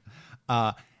 Richard.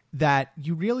 That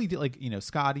you really do, like,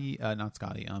 Scotty, not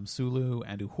Scotty, Sulu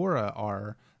and Uhura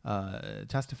are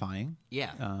testifying.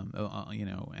 Yeah.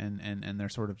 And they're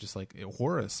sort of just like,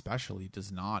 Uhura especially does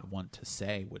not want to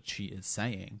say what she is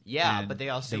saying. Yeah, and but they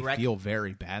also feel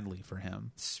very badly for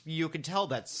him. You can tell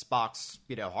that Spock's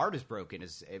heart is broken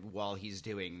while he's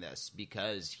doing this,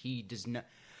 because he does not.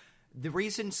 The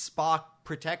reason Spock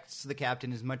protects the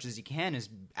captain as much as he can is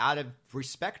out of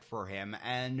respect for him,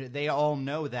 and they all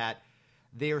know that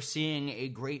they are seeing a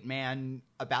great man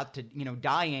about to,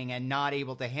 dying and not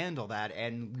able to handle that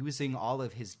and losing all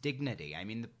of his dignity. I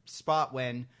mean, the spot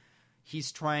when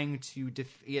he's trying to,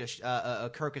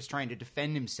 Kirk is trying to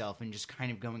defend himself and just kind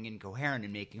of going incoherent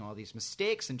and making all these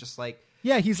mistakes and just like...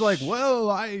 Yeah, he's like, well,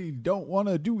 I don't want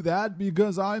to do that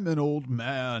because I'm an old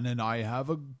man and I have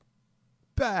a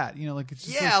bat. It's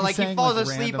just like he saying, falls like,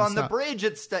 asleep random on stuff. the bridge.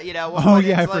 It's Oh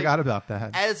yeah, I forgot about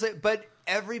that. But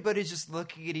everybody's just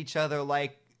looking at each other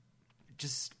like,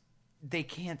 just they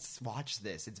can't watch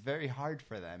this. It's very hard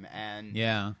for them, and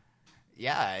yeah,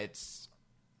 it's.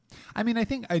 I mean,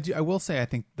 I will say I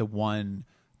think the one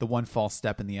false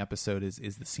step in the episode is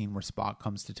the scene where Spock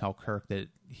comes to tell Kirk that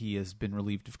he has been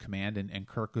relieved of command, and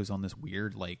Kirk goes on this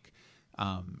weird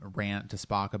rant to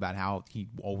Spock about how he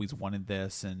always wanted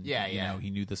this, and he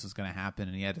knew this was going to happen,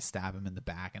 and he had to stab him in the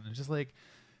back, and it's just like,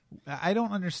 I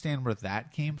don't understand where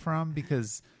that came from,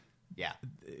 because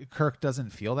Kirk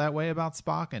doesn't feel that way about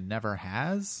Spock and never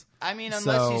has. I mean,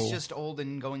 unless he's just old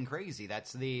and going crazy.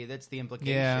 That's the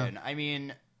implication. Yeah. I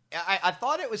mean, I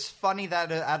thought it was funny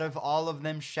that out of all of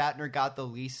them, Shatner got the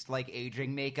least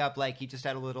aging makeup. Like, he just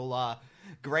had a little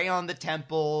gray on the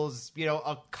temples,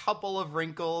 a couple of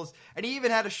wrinkles, and he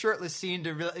even had a shirtless scene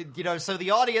to really, so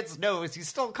the audience knows he's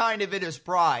still kind of in his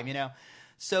prime,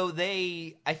 So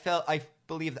it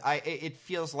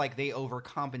feels like they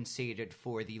overcompensated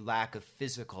for the lack of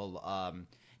physical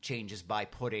changes by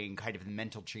putting kind of the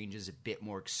mental changes a bit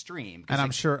more extreme. And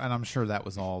I'm sure that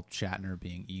was all Shatner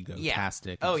being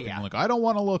egotastic. Yeah. Being like, I don't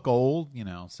want to look old,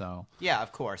 so. Yeah,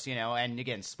 of course, and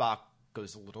again, Spock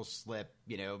goes a little slip,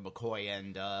 McCoy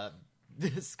and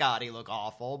Scotty look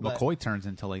awful. But McCoy turns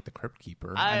into the Crypt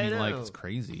Keeper. I mean, it's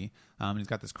crazy. He's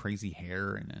got this crazy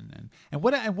hair and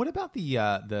what about the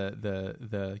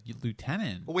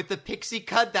lieutenant with the pixie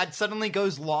cut that suddenly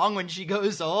goes long when she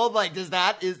goes old?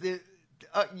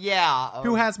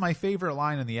 Who has my favorite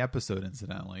line in the episode,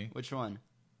 incidentally? Which one?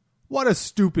 What a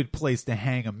stupid place to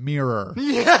hang a mirror.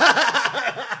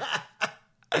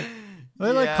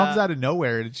 It comes out of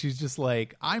nowhere, and she's just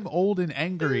like, I'm old and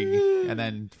angry. And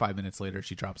then 5 minutes later,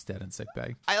 she drops dead in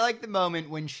sickbay. I like the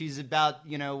moment when she's about,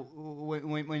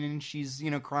 when she's,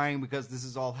 crying because this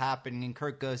is all happening, and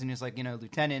Kirk goes and he's like,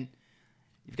 Lieutenant,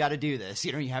 you've got to do this.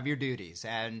 You have your duties.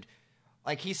 And,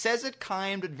 he says it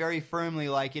kind but very firmly,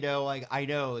 I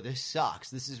know, this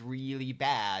sucks. This is really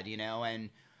bad,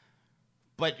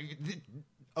 but...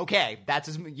 Okay,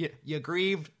 that's you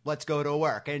grieved. Let's go to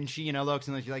work. And she, looks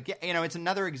and she's like, yeah, it's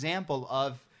another example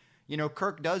of,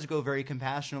 Kirk does go very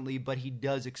compassionately, but he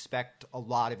does expect a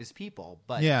lot of his people,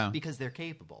 but because they're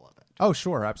capable of it. Oh,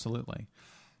 sure, absolutely.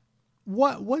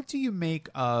 What do you make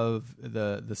of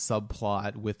the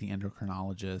subplot with the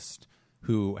endocrinologist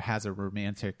who has a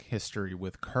romantic history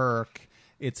with Kirk?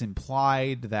 It's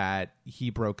implied that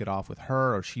he broke it off with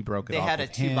her, or she broke it off with him. They had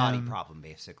a two-body problem,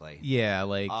 basically. Yeah,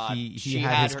 he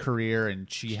had his career, and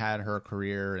she had her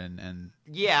career, and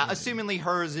yeah, assumingly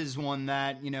hers is one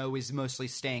that is mostly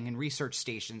staying in research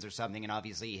stations or something, and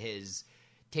obviously his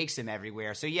takes him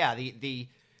everywhere. So yeah,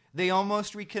 they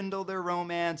almost rekindle their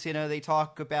romance. They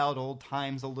talk about old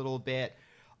times a little bit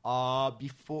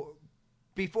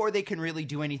before they can really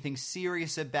do anything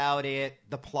serious about it.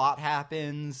 The plot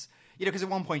happens. Because at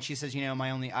one point she says,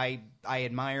 I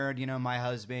admired, my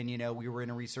husband, we were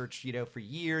in a research, for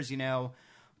years,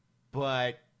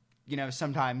 but,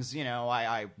 sometimes,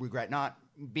 I regret not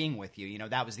being with you.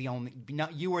 That was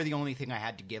you were the only thing I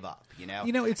had to give up,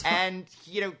 it's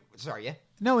sorry, yeah.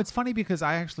 No, it's funny because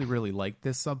I actually really like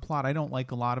this subplot. I don't like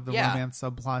a lot of the romance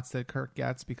subplots that Kirk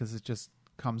gets because it just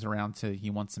comes around to he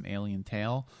wants some alien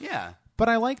tale. Yeah. But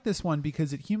I like this one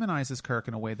because it humanizes Kirk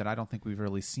in a way that I don't think we've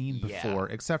really seen before,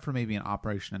 except for maybe in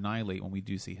Operation Annihilate when we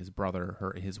do see his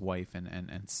brother, his wife,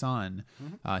 and son,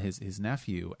 his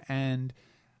nephew. And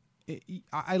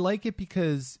I like it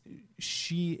because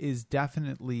she is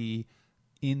definitely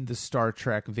in the Star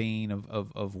Trek vein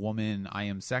of woman, I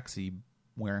am sexy,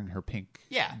 wearing her pink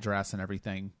dress and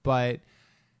everything. But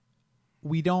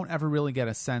we don't ever really get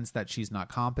a sense that she's not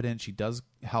competent. She does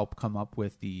help come up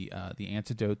with the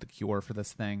antidote, the cure for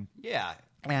this thing. Yeah.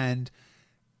 And,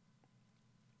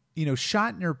 you know,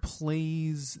 Shatner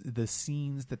plays the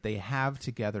scenes that they have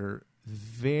together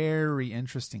very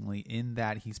interestingly, in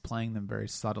that he's playing them very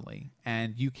subtly,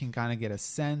 and you can kind of get a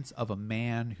sense of a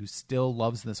man who still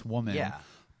loves this woman,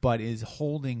 but is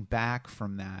holding back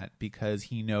from that because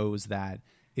he knows that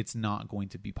it's not going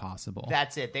to be possible.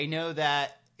 That's it. They know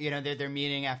that, you know, they're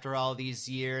meeting after all these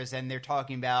years, and they're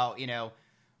talking about, you know,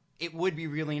 it would be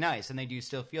really nice, and they do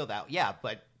still feel that. Yeah,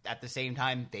 but at the same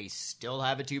time, they still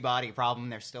have a two-body problem.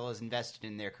 They're still as invested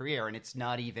in their career, and it's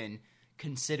not even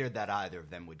considered that either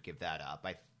of them would give that up.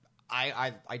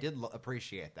 I did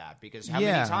appreciate that, because how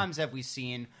many times have we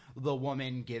seen the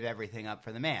woman give everything up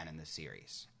for the man in this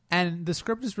series? And the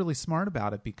script is really smart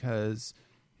about it, because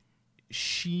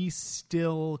she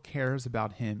still cares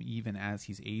about him even as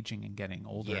he's aging and getting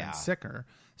older and sicker.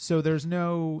 So there's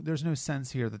no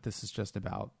sense here that this is just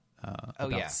about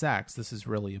sex. This is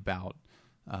really about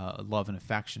love and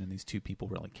affection, and these two people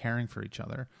really caring for each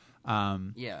other.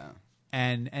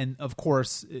 And of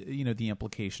course, you know, the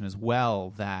implication as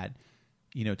well that,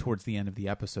 you know, towards the end of the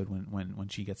episode, when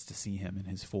she gets to see him in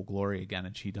his full glory again,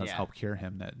 and she does help cure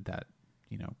him, that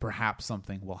you know, perhaps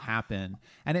something will happen,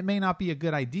 and it may not be a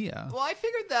good idea. Well, I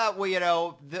figured that, well, you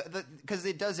know, because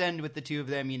it does end with the two of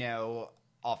them, you know,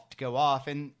 off to go off,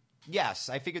 and yes,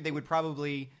 I figured they would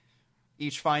probably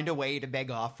each find a way to beg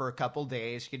off for a couple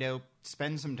days, you know,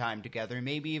 spend some time together,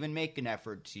 maybe even make an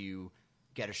effort to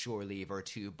get a shore leave or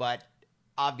two, but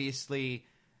obviously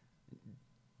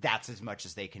that's as much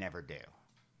as they can ever do.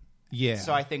 Yeah.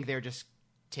 So I think they're just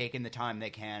taking the time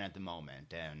they can at the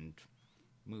moment and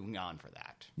moving on for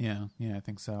that. Yeah, I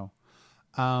think so.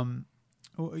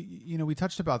 You know, we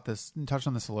touched on this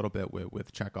a little bit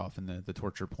with Chekhov and the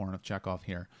torture porn of Chekhov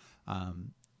here.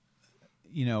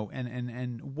 You know,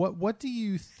 and what do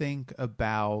you think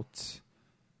about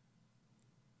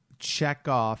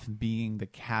Chekhov being the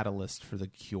catalyst for the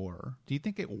cure? Do you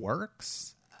think it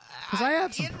works? Because I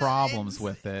have some problems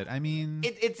with it. I mean,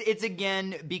 it's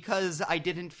again, because I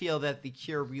didn't feel that the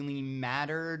cure really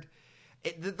mattered.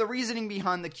 The reasoning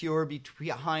behind the cure,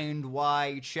 behind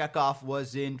why Chekhov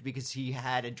wasn't, because he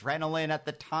had adrenaline at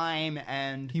the time,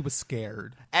 and he was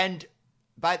scared.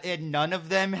 But none of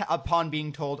them, upon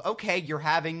being told, okay,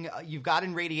 you've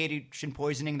gotten radiation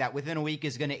poisoning that within a week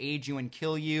is going to age you and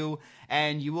kill you,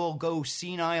 and you will go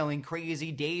senile and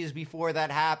crazy days before that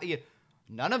happens.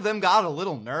 None of them got a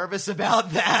little nervous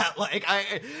about that. Like,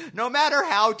 no matter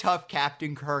how tough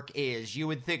Captain Kirk is, you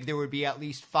would think there would be at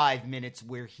least 5 minutes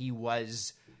where he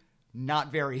was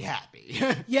not very happy.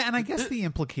 Yeah, and I guess the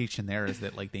implication there is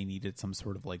that, like, they needed some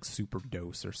sort of, like, super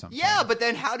dose or something. Yeah, but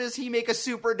then how does he make a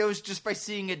super dose just by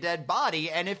seeing a dead body?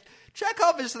 And if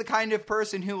Chekhov is the kind of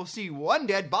person who will see one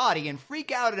dead body and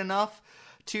freak out enough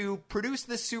to produce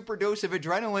this super dose of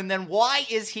adrenaline, then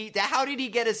how did he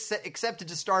get accepted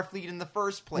to Starfleet in the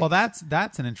first place? Well, that's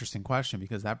an interesting question,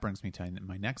 because that brings me to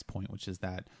my next point, which is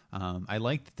that I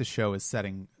like that the show is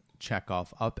setting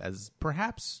Chekhov up as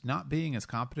perhaps not being as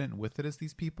competent with it as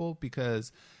these people,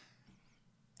 because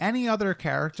any other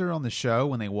character on the show,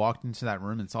 when they walked into that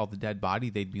room and saw the dead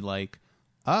body, they'd be like,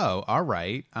 oh, all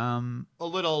right.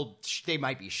 They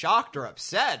might be shocked or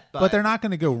upset, but they're not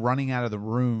going to go running out of the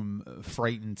room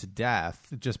frightened to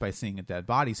death just by seeing a dead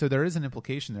body. So there is an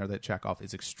implication there that Chekhov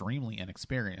is extremely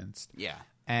inexperienced. Yeah.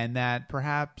 And that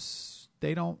perhaps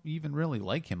they don't even really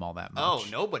like him all that much. Oh,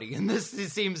 nobody in this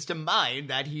seems to mind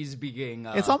that he's being...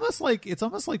 It's almost like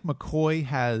McCoy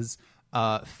has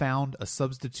found a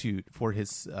substitute for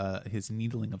his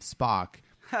needling of Spock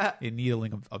in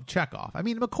needling of Chekhov. I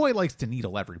mean, McCoy likes to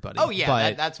needle everybody. Oh,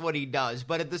 yeah, that's what he does.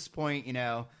 But at this point, you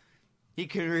know, he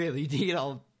could really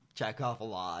needle Chekhov a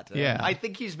lot. Yeah. I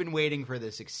think he's been waiting for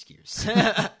this excuse.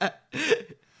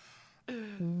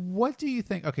 What do you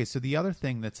think? Okay, so the other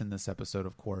thing that's in this episode,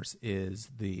 of course, is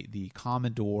the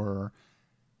Commodore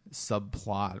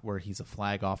subplot where he's a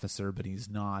flag officer, but he's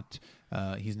not.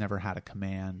 He's never had a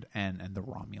command, and the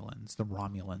Romulans. The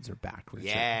Romulans are back, Richard.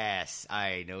 Yes,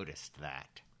 I noticed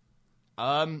that.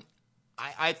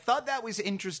 I thought that was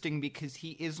interesting because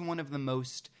he is one of the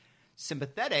most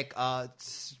sympathetic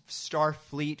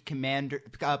Starfleet commander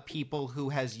people who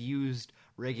has used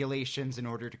regulations in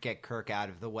order to get Kirk out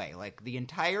of the way. Like, the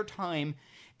entire time,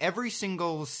 every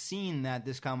single scene that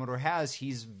this Commodore has,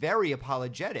 he's very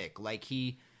apologetic. Like,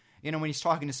 he you know, when he's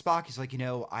talking to Spock, he's like, you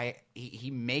know,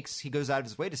 he goes out of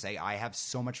his way to say, I have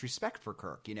so much respect for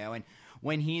Kirk, you know, and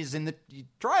when he's in the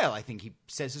trial, I think he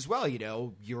says as well, you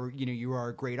know, you are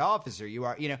a great officer, you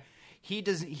are, you know, he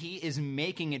is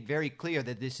making it very clear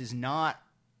that this is not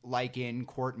like in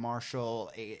court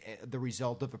martial, the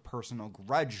result of a personal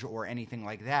grudge or anything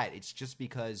like that. It's just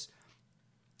because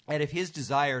out of his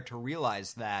desire to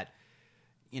realize that,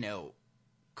 you know,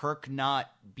 Kirk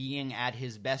not being at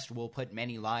his best will put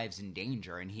many lives in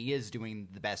danger, and he is doing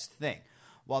the best thing.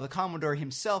 While the Commodore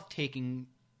himself taking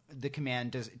the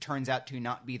command turns out to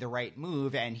not be the right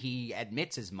move, and he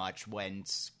admits as much when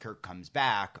Kirk comes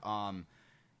back.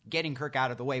 Getting Kirk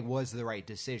out of the way was the right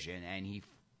decision, and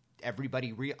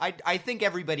I think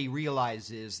everybody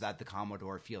realizes that the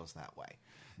Commodore feels that way.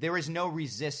 There is no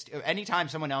anytime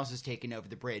someone else has taken over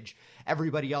the bridge,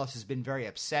 everybody else has been very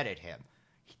upset at him.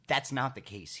 That's not the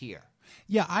case here.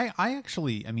 Yeah, I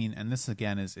actually, I mean, and this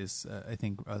again is I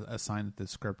think a sign that the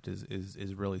script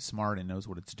is really smart and knows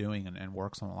what it's doing and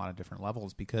works on a lot of different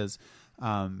levels, because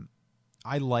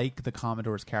I like the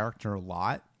Commodore's character a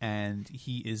lot, and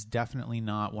he is definitely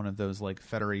not one of those like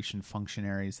Federation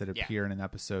functionaries that appear in an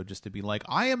episode just to be like,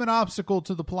 I am an obstacle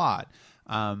to the plot.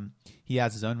 He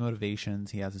has his own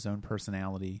motivations. He has his own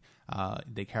personality.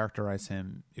 They characterize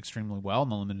him extremely well in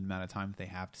the limited amount of time that they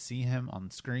have to see him on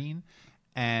screen.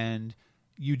 And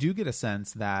you do get a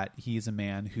sense that he's a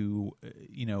man who,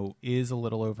 you know, is a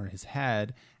little over his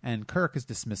head. And Kirk is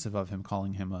dismissive of him,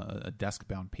 calling him a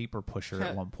desk-bound paper pusher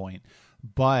at one point.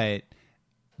 But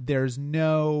there's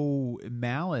no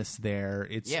malice there.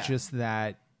 It's just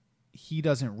that he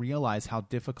doesn't realize how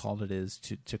difficult it is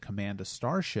to command a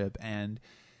starship, and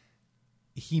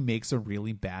he makes a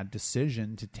really bad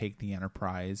decision to take the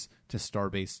Enterprise to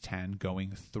Starbase 10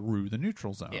 going through the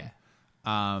neutral zone. Yeah.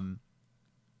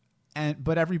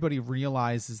 But everybody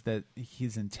realizes that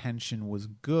his intention was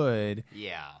good.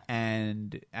 Yeah.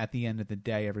 And at the end of the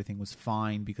day, everything was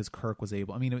fine because Kirk was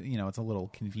able. I mean, you know, it's a little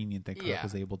convenient that Kirk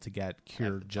was able to get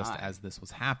cured just as this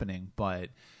was happening.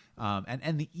 But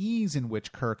and the ease in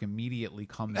which Kirk immediately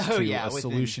comes to a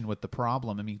solution with the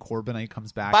problem. I mean, Corbinite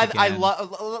comes back. Again. I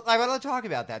want to talk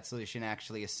about that solution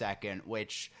actually a second.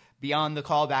 Which beyond the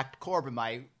callback to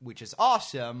Corbinite, which is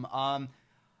awesome.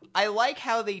 I like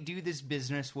how they do this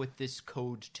business with this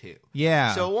code too.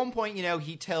 Yeah. So at one point, you know,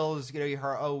 he tells, you know,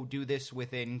 her, oh, do this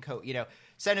within code, you know,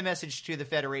 send a message to the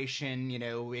Federation, you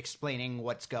know, explaining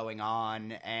what's going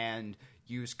on and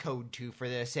use code 2 for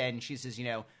this. And she says, you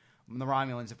know, the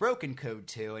Romulans have broken code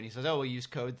 2. And he says, oh, we'll use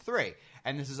code 3.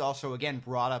 And this is also, again,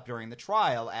 brought up during the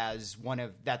trial as one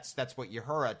of, that's what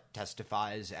Uhura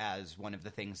testifies as one of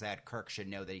the things that Kirk should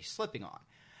know that he's slipping on.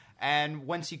 And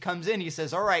once he comes in, he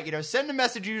says, all right, you know, send a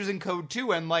message using code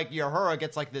 2. And, like, Uhura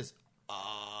gets, like, this,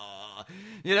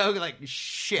 you know, like,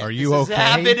 shit. Are you this okay? Is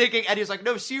happening. And he's like,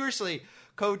 no, seriously,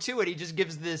 code 2. And he just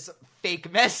gives this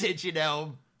fake message, you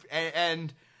know.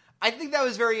 And I think that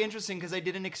was very interesting because I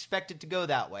didn't expect it to go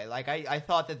that way. Like, I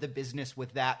thought that the business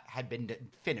with that had been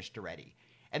finished already.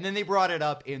 And then they brought it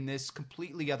up in this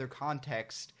completely other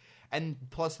context. And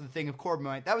plus the thing of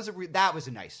Corbomite, that was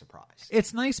a nice surprise.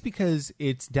 It's nice because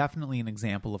it's definitely an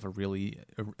example of a really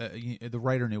the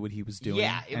writer knew what he was doing,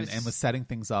 and was setting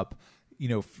things up, you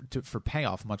know, for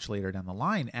payoff much later down the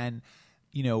line. And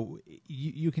you know,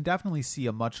 you can definitely see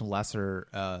a much lesser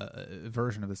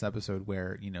version of this episode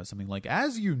where, you know, something like,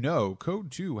 as you know,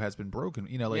 code 2 has been broken,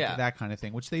 you know, like that kind of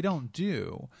thing, which they don't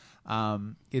do.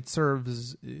 It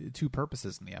serves two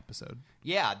purposes in the episode.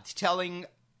 Yeah, telling.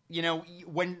 You know,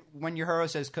 when Uhura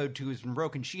says code 2 has been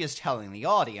broken, she is telling the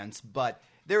audience, but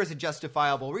there is a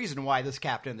justifiable reason why this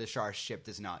captain of the starship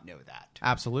does not know that.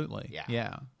 Absolutely.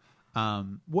 Yeah.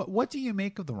 What do you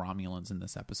make of the Romulans in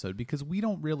this episode? Because we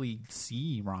don't really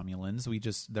see Romulans. We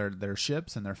just they're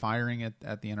ships and they're firing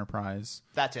at the Enterprise.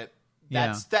 That's it.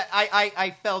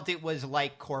 I felt it was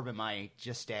like Corbomite,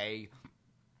 just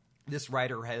this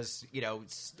writer has, you know,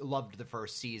 loved the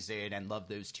first season and loved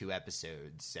those 2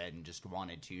 episodes and just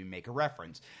wanted to make a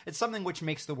reference. It's something which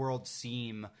makes the world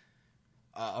seem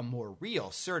more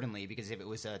real, certainly, because if it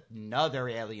was another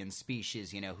alien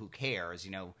species, you know, who cares?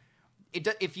 You know,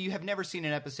 if you have never seen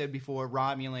an episode before,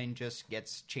 Romulan just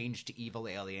gets changed to evil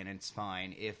alien and it's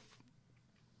fine. If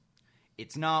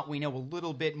it's not, we know a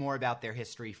little bit more about their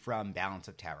history from Balance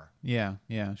of Terror. Yeah,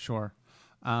 sure.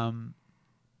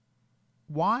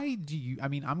 Why do you? I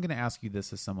mean, I'm going to ask you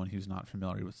this as someone who's not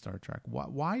familiar with Star Trek.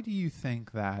 Why do you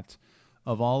think that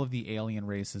of all of the alien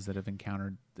races that have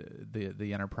encountered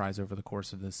the Enterprise over the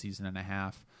course of this season and a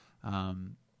half,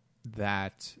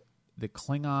 that the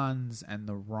Klingons and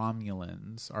the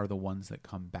Romulans are the ones that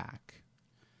come back?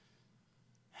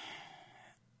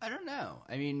 I don't know.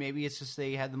 I mean, maybe it's just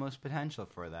they had the most potential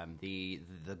for them. The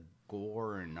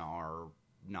Gorn are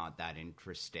not that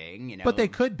interesting, you know. But they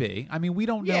could be. I mean, we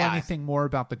don't know Yeah. anything more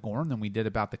about the Gorn than we did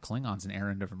about the Klingons in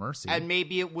Errand of Mercy. And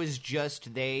maybe it was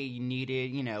just they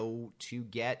needed, you know, to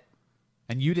get.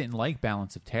 And you didn't like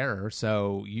Balance of Terror,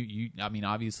 so I mean,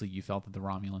 obviously you felt that the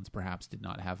Romulans perhaps did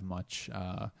not have much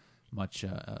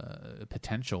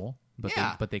potential, but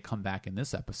Yeah. they come back in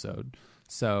this episode.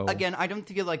 So Again, I don't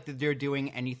feel like that they're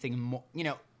doing anything more. You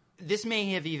know, this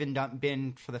may have even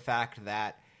been for the fact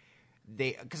that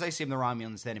because I assume the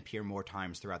Romulans then appear more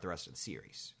times throughout the rest of the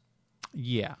series.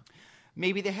 yeah,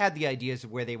 Maybe they had the ideas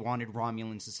of where they wanted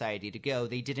Romulan society to go.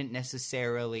 They didn't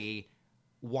necessarily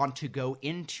want to go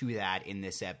into that in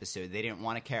this episode. They didn't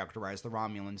want to characterize the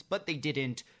Romulans, but they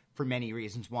didn't, for many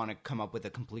reasons, want to come up with a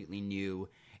completely new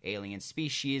alien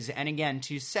species. And again,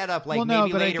 to set up, like, Well, no,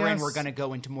 maybe but I later in guess- we're going to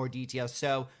go into more detail.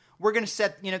 So we're going to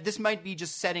set, you know, this might be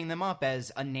just setting them up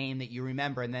as a name that you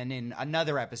remember. And then in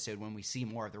another episode, when we see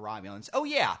more of the Romulans, oh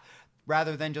yeah,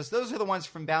 rather than just, those are the ones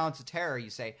from Balance of Terror,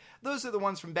 you say, those are the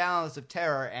ones from Balance of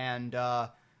Terror and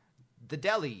the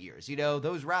Delhi years. You know,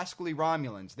 those rascally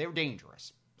Romulans, they were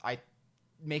dangerous.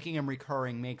 Making them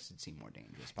recurring makes it seem more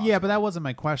dangerous. yeah. But that wasn't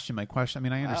my question. My question, I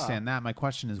mean, I understand Oh. that. My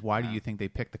question is, why do you think they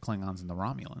picked the Klingons and the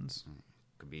Romulans?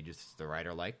 Could be just the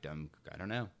writer liked them. I don't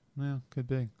know. Yeah, could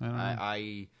be. I don't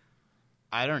know.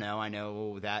 I don't know. I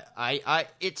know that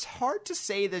it's hard to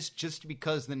say this just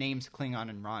because the names Klingon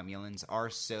and Romulans are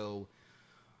so.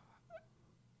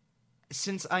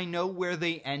 Since I know where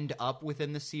they end up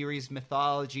within the series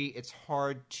mythology, it's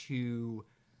hard to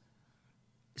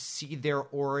see their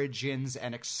origins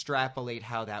and extrapolate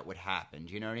how that would happen.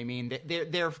 Do you know what I mean?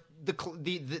 The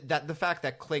fact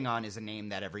that Klingon is a name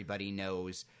that everybody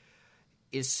knows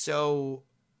is so.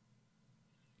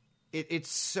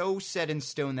 It's so set in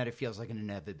stone that it feels like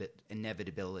an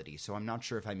inevitability. So I'm not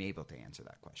sure if I'm able to answer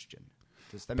that question.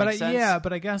 Does that make sense? Yeah,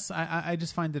 but I guess I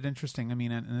just find it interesting. I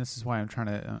mean, and this is why I'm trying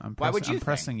to. Why would you I'm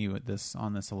pressing you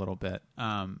on this a little bit.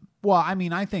 Well, I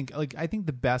mean, I think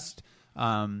the best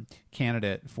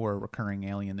candidate for a recurring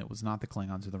alien that was not the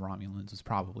Klingons or the Romulans was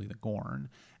probably the Gorn,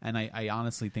 and I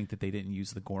honestly think that they didn't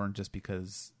use the Gorn just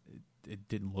because it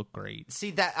didn't look great.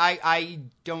 See, that I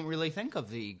don't really think of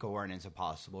the Gorn as a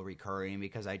possible recurring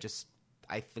because I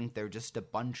think they're just a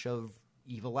bunch of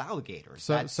evil alligators.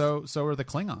 So are the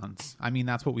Klingons. I mean,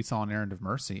 that's what we saw in Errand of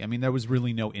Mercy. I mean, there was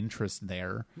really no interest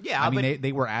there. Yeah, I mean, but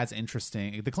they were as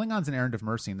interesting. The Klingons in Errand of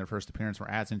Mercy in their first appearance were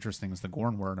as interesting as the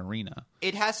Gorn were in Arena.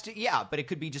 it has to, yeah, but it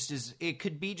could be just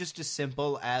as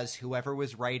simple as whoever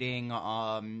was writing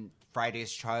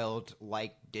Friday's Child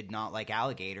did not like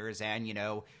alligators and, you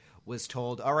know, was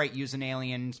told, all right, use an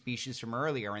alien species from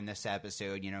earlier in this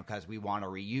episode, you know, because we want to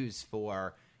reuse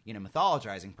for, you know,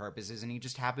 mythologizing purposes, and he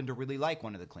just happened to really like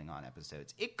one of the Klingon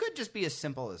episodes. It could just be as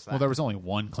simple as that. Well, there was only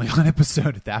one Klingon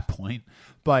episode at that point,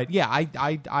 but yeah,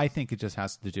 I think it just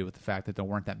has to do with the fact that there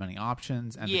weren't that many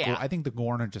options, and Yeah. I think the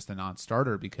Gorn are just a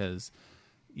non-starter because,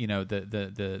 you know,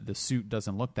 the suit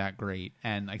doesn't look that great,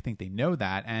 and I think they know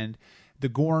that, and the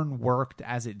Gorn worked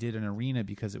as it did in Arena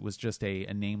because it was just a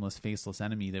nameless, faceless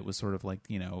enemy that was sort of like,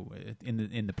 you know,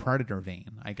 in the Predator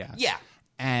vein, I guess. Yeah.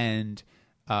 And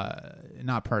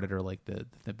not Predator like the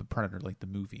Predator like the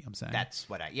movie. I'm saying That's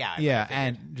what I yeah, figured.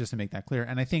 and just to make that clear,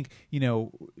 and I think, you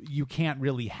know, you can't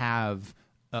really have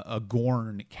a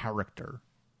Gorn character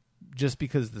just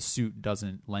because the suit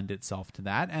doesn't lend itself to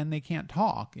that, and they can't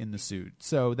talk in the suit.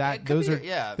 So that those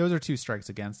are two strikes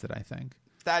against it, I think.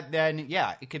 That then,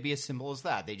 yeah, it could be as simple as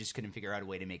that. They just couldn't figure out a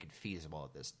way to make it feasible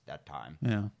at that time.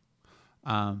 Yeah.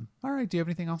 All right. Do you have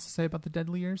anything else to say about the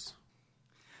Deadly Years?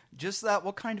 Just that,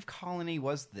 what kind of colony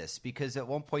was this? Because at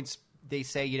one point they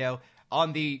say, you know,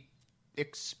 on the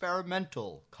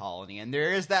experimental colony, and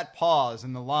there is that pause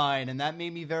in the line, and that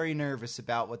made me very nervous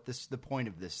about what the point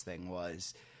of this thing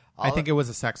was. I think it was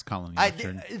a sex colony.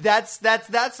 That's.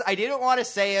 I didn't want to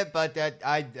say it, but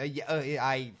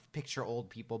I picture old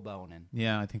people boning.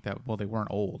 Yeah, I think that. Well, they weren't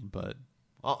old, but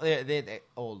They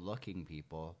old-looking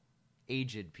people,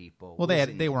 aged people. well,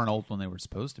 they weren't old when they were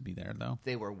supposed to be there, though.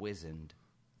 They were wizened.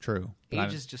 True.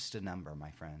 Age is just a number, my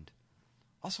friend.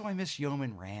 Also, I miss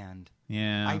Yeoman Rand.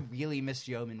 Yeah. I really miss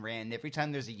Yeoman Rand. Every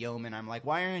time there's a yeoman, I'm like,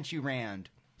 why aren't you Rand?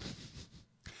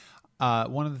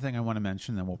 One other thing I want to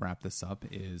mention, then we'll wrap this up,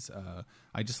 is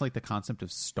I just like the concept of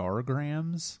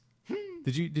stargrams.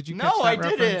 Did you No, catch that I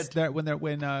reference? didn't.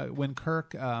 That when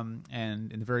Kirk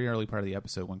and in the very early part of the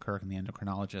episode, when Kirk and the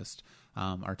endocrinologist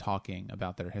are talking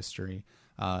about their history,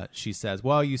 she says,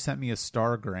 "Well, you sent me a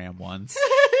stargram once."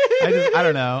 I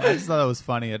don't know. I just thought that was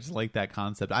funny. I just like that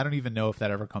concept. I don't even know if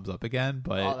that ever comes up again,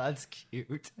 but Oh, that's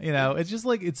cute. it's just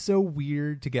like, it's so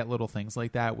weird to get little things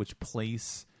like that which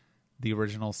place the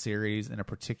original series in a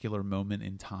particular moment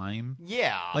in time.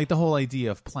 Yeah. Like the whole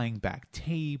idea of playing back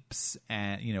tapes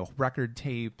and, record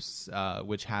tapes,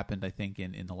 which happened, I think,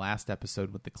 in the last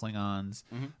episode with the Klingons.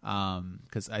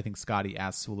 Because I think Scotty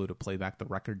asked Sulu to play back the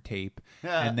record tape.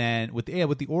 And then with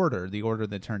the order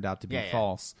that turned out to be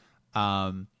false.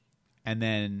 And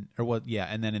then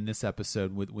in this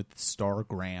episode with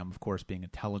Stargram, of course, being a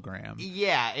telegram.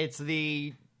 Yeah, it's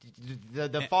the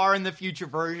far in the future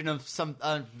version of some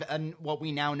what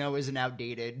we now know is an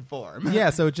outdated form. Yeah,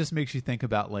 so it just makes you think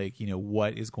about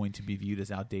what is going to be viewed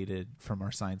as outdated from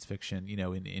our science fiction,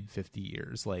 in 50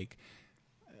 years, and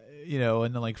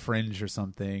then like Fringe or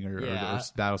something, or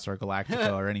Battlestar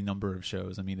Galactica or any number of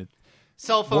shows. I mean,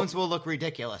 cell phones will look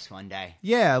ridiculous one day.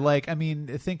 Yeah,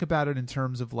 think about it in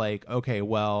terms of okay,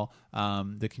 well,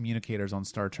 the communicators on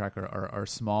Star Trek are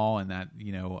small, and that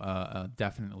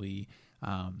definitely.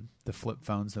 The flip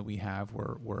phones that we have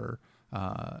were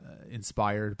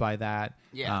inspired by that.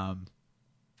 Yeah.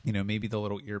 Maybe the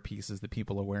little earpieces that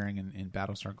people are wearing in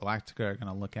Battlestar Galactica are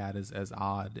going to look at as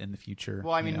odd in the future.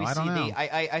 Well, I mean,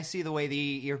 I see the way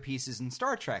the earpieces in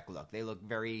Star Trek look. They look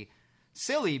very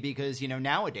silly because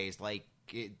nowadays,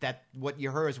 that what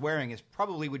your is wearing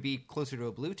probably would be closer to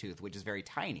a Bluetooth, which is very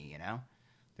tiny.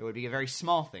 It would be a very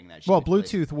small thing that she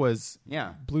Bluetooth was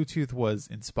yeah. Bluetooth was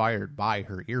inspired by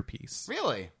her earpiece.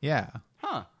 Really? Yeah.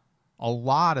 Huh. A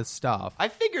lot of stuff. I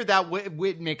figured that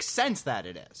would make sense that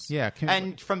it is. Yeah.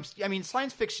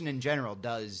 Science fiction in general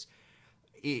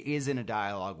is in a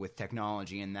dialogue with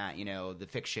technology, in that the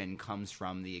fiction comes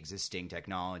from the existing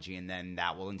technology, and then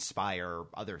that will inspire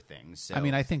other things. So,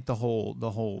 I think the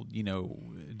whole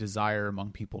desire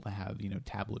among people to have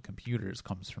tablet computers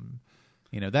comes from.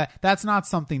 That's not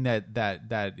something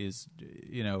that is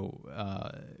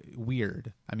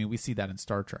weird. I mean, we see that in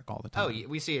Star Trek all the time. Oh,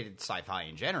 we see it in sci-fi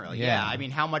in general. Yeah. I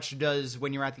mean, how much does,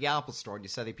 when you're at the Apple store, you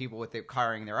see people with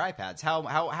carrying their iPads?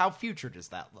 How future does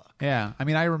that look? Yeah. I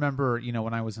mean, I remember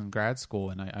when I was in grad school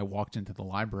and I walked into the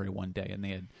library one day and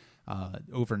they had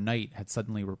overnight had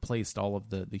suddenly replaced all of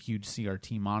the huge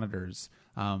CRT monitors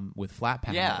with flat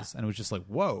panels. Yeah. And it was just like,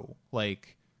 whoa,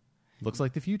 looks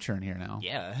like the future in here now.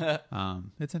 Yeah.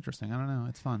 It's interesting. I don't know.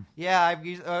 It's fun. Yeah,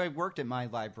 I worked at my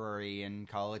library in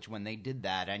college when they did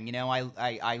that. And,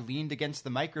 I leaned against the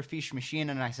microfiche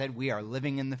machine and I said, we are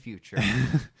living in the future.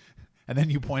 And then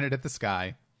you pointed at the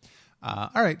sky. All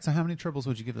right. So how many tribbles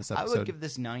would you give this episode? I would give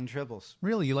this 9 tribbles.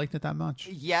 Really? You liked it that much?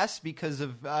 Yes, because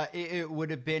of it would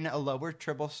have been a lower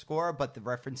tribble score, but the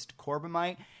reference to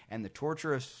Corbomite and the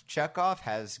torture of Chekhov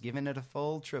has given it a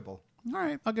full tribble. All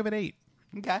right. I'll give it 8.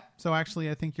 Okay. So actually,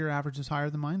 I think your average is higher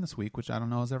than mine this week, which I don't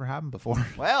know has ever happened before.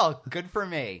 Well, good for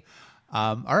me.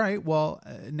 All right. Well,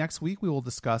 next week we will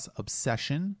discuss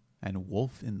Obsession and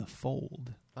Wolf in the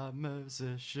Fold. I'm a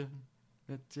musician,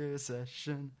 a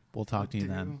musician. We'll talk to you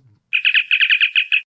then.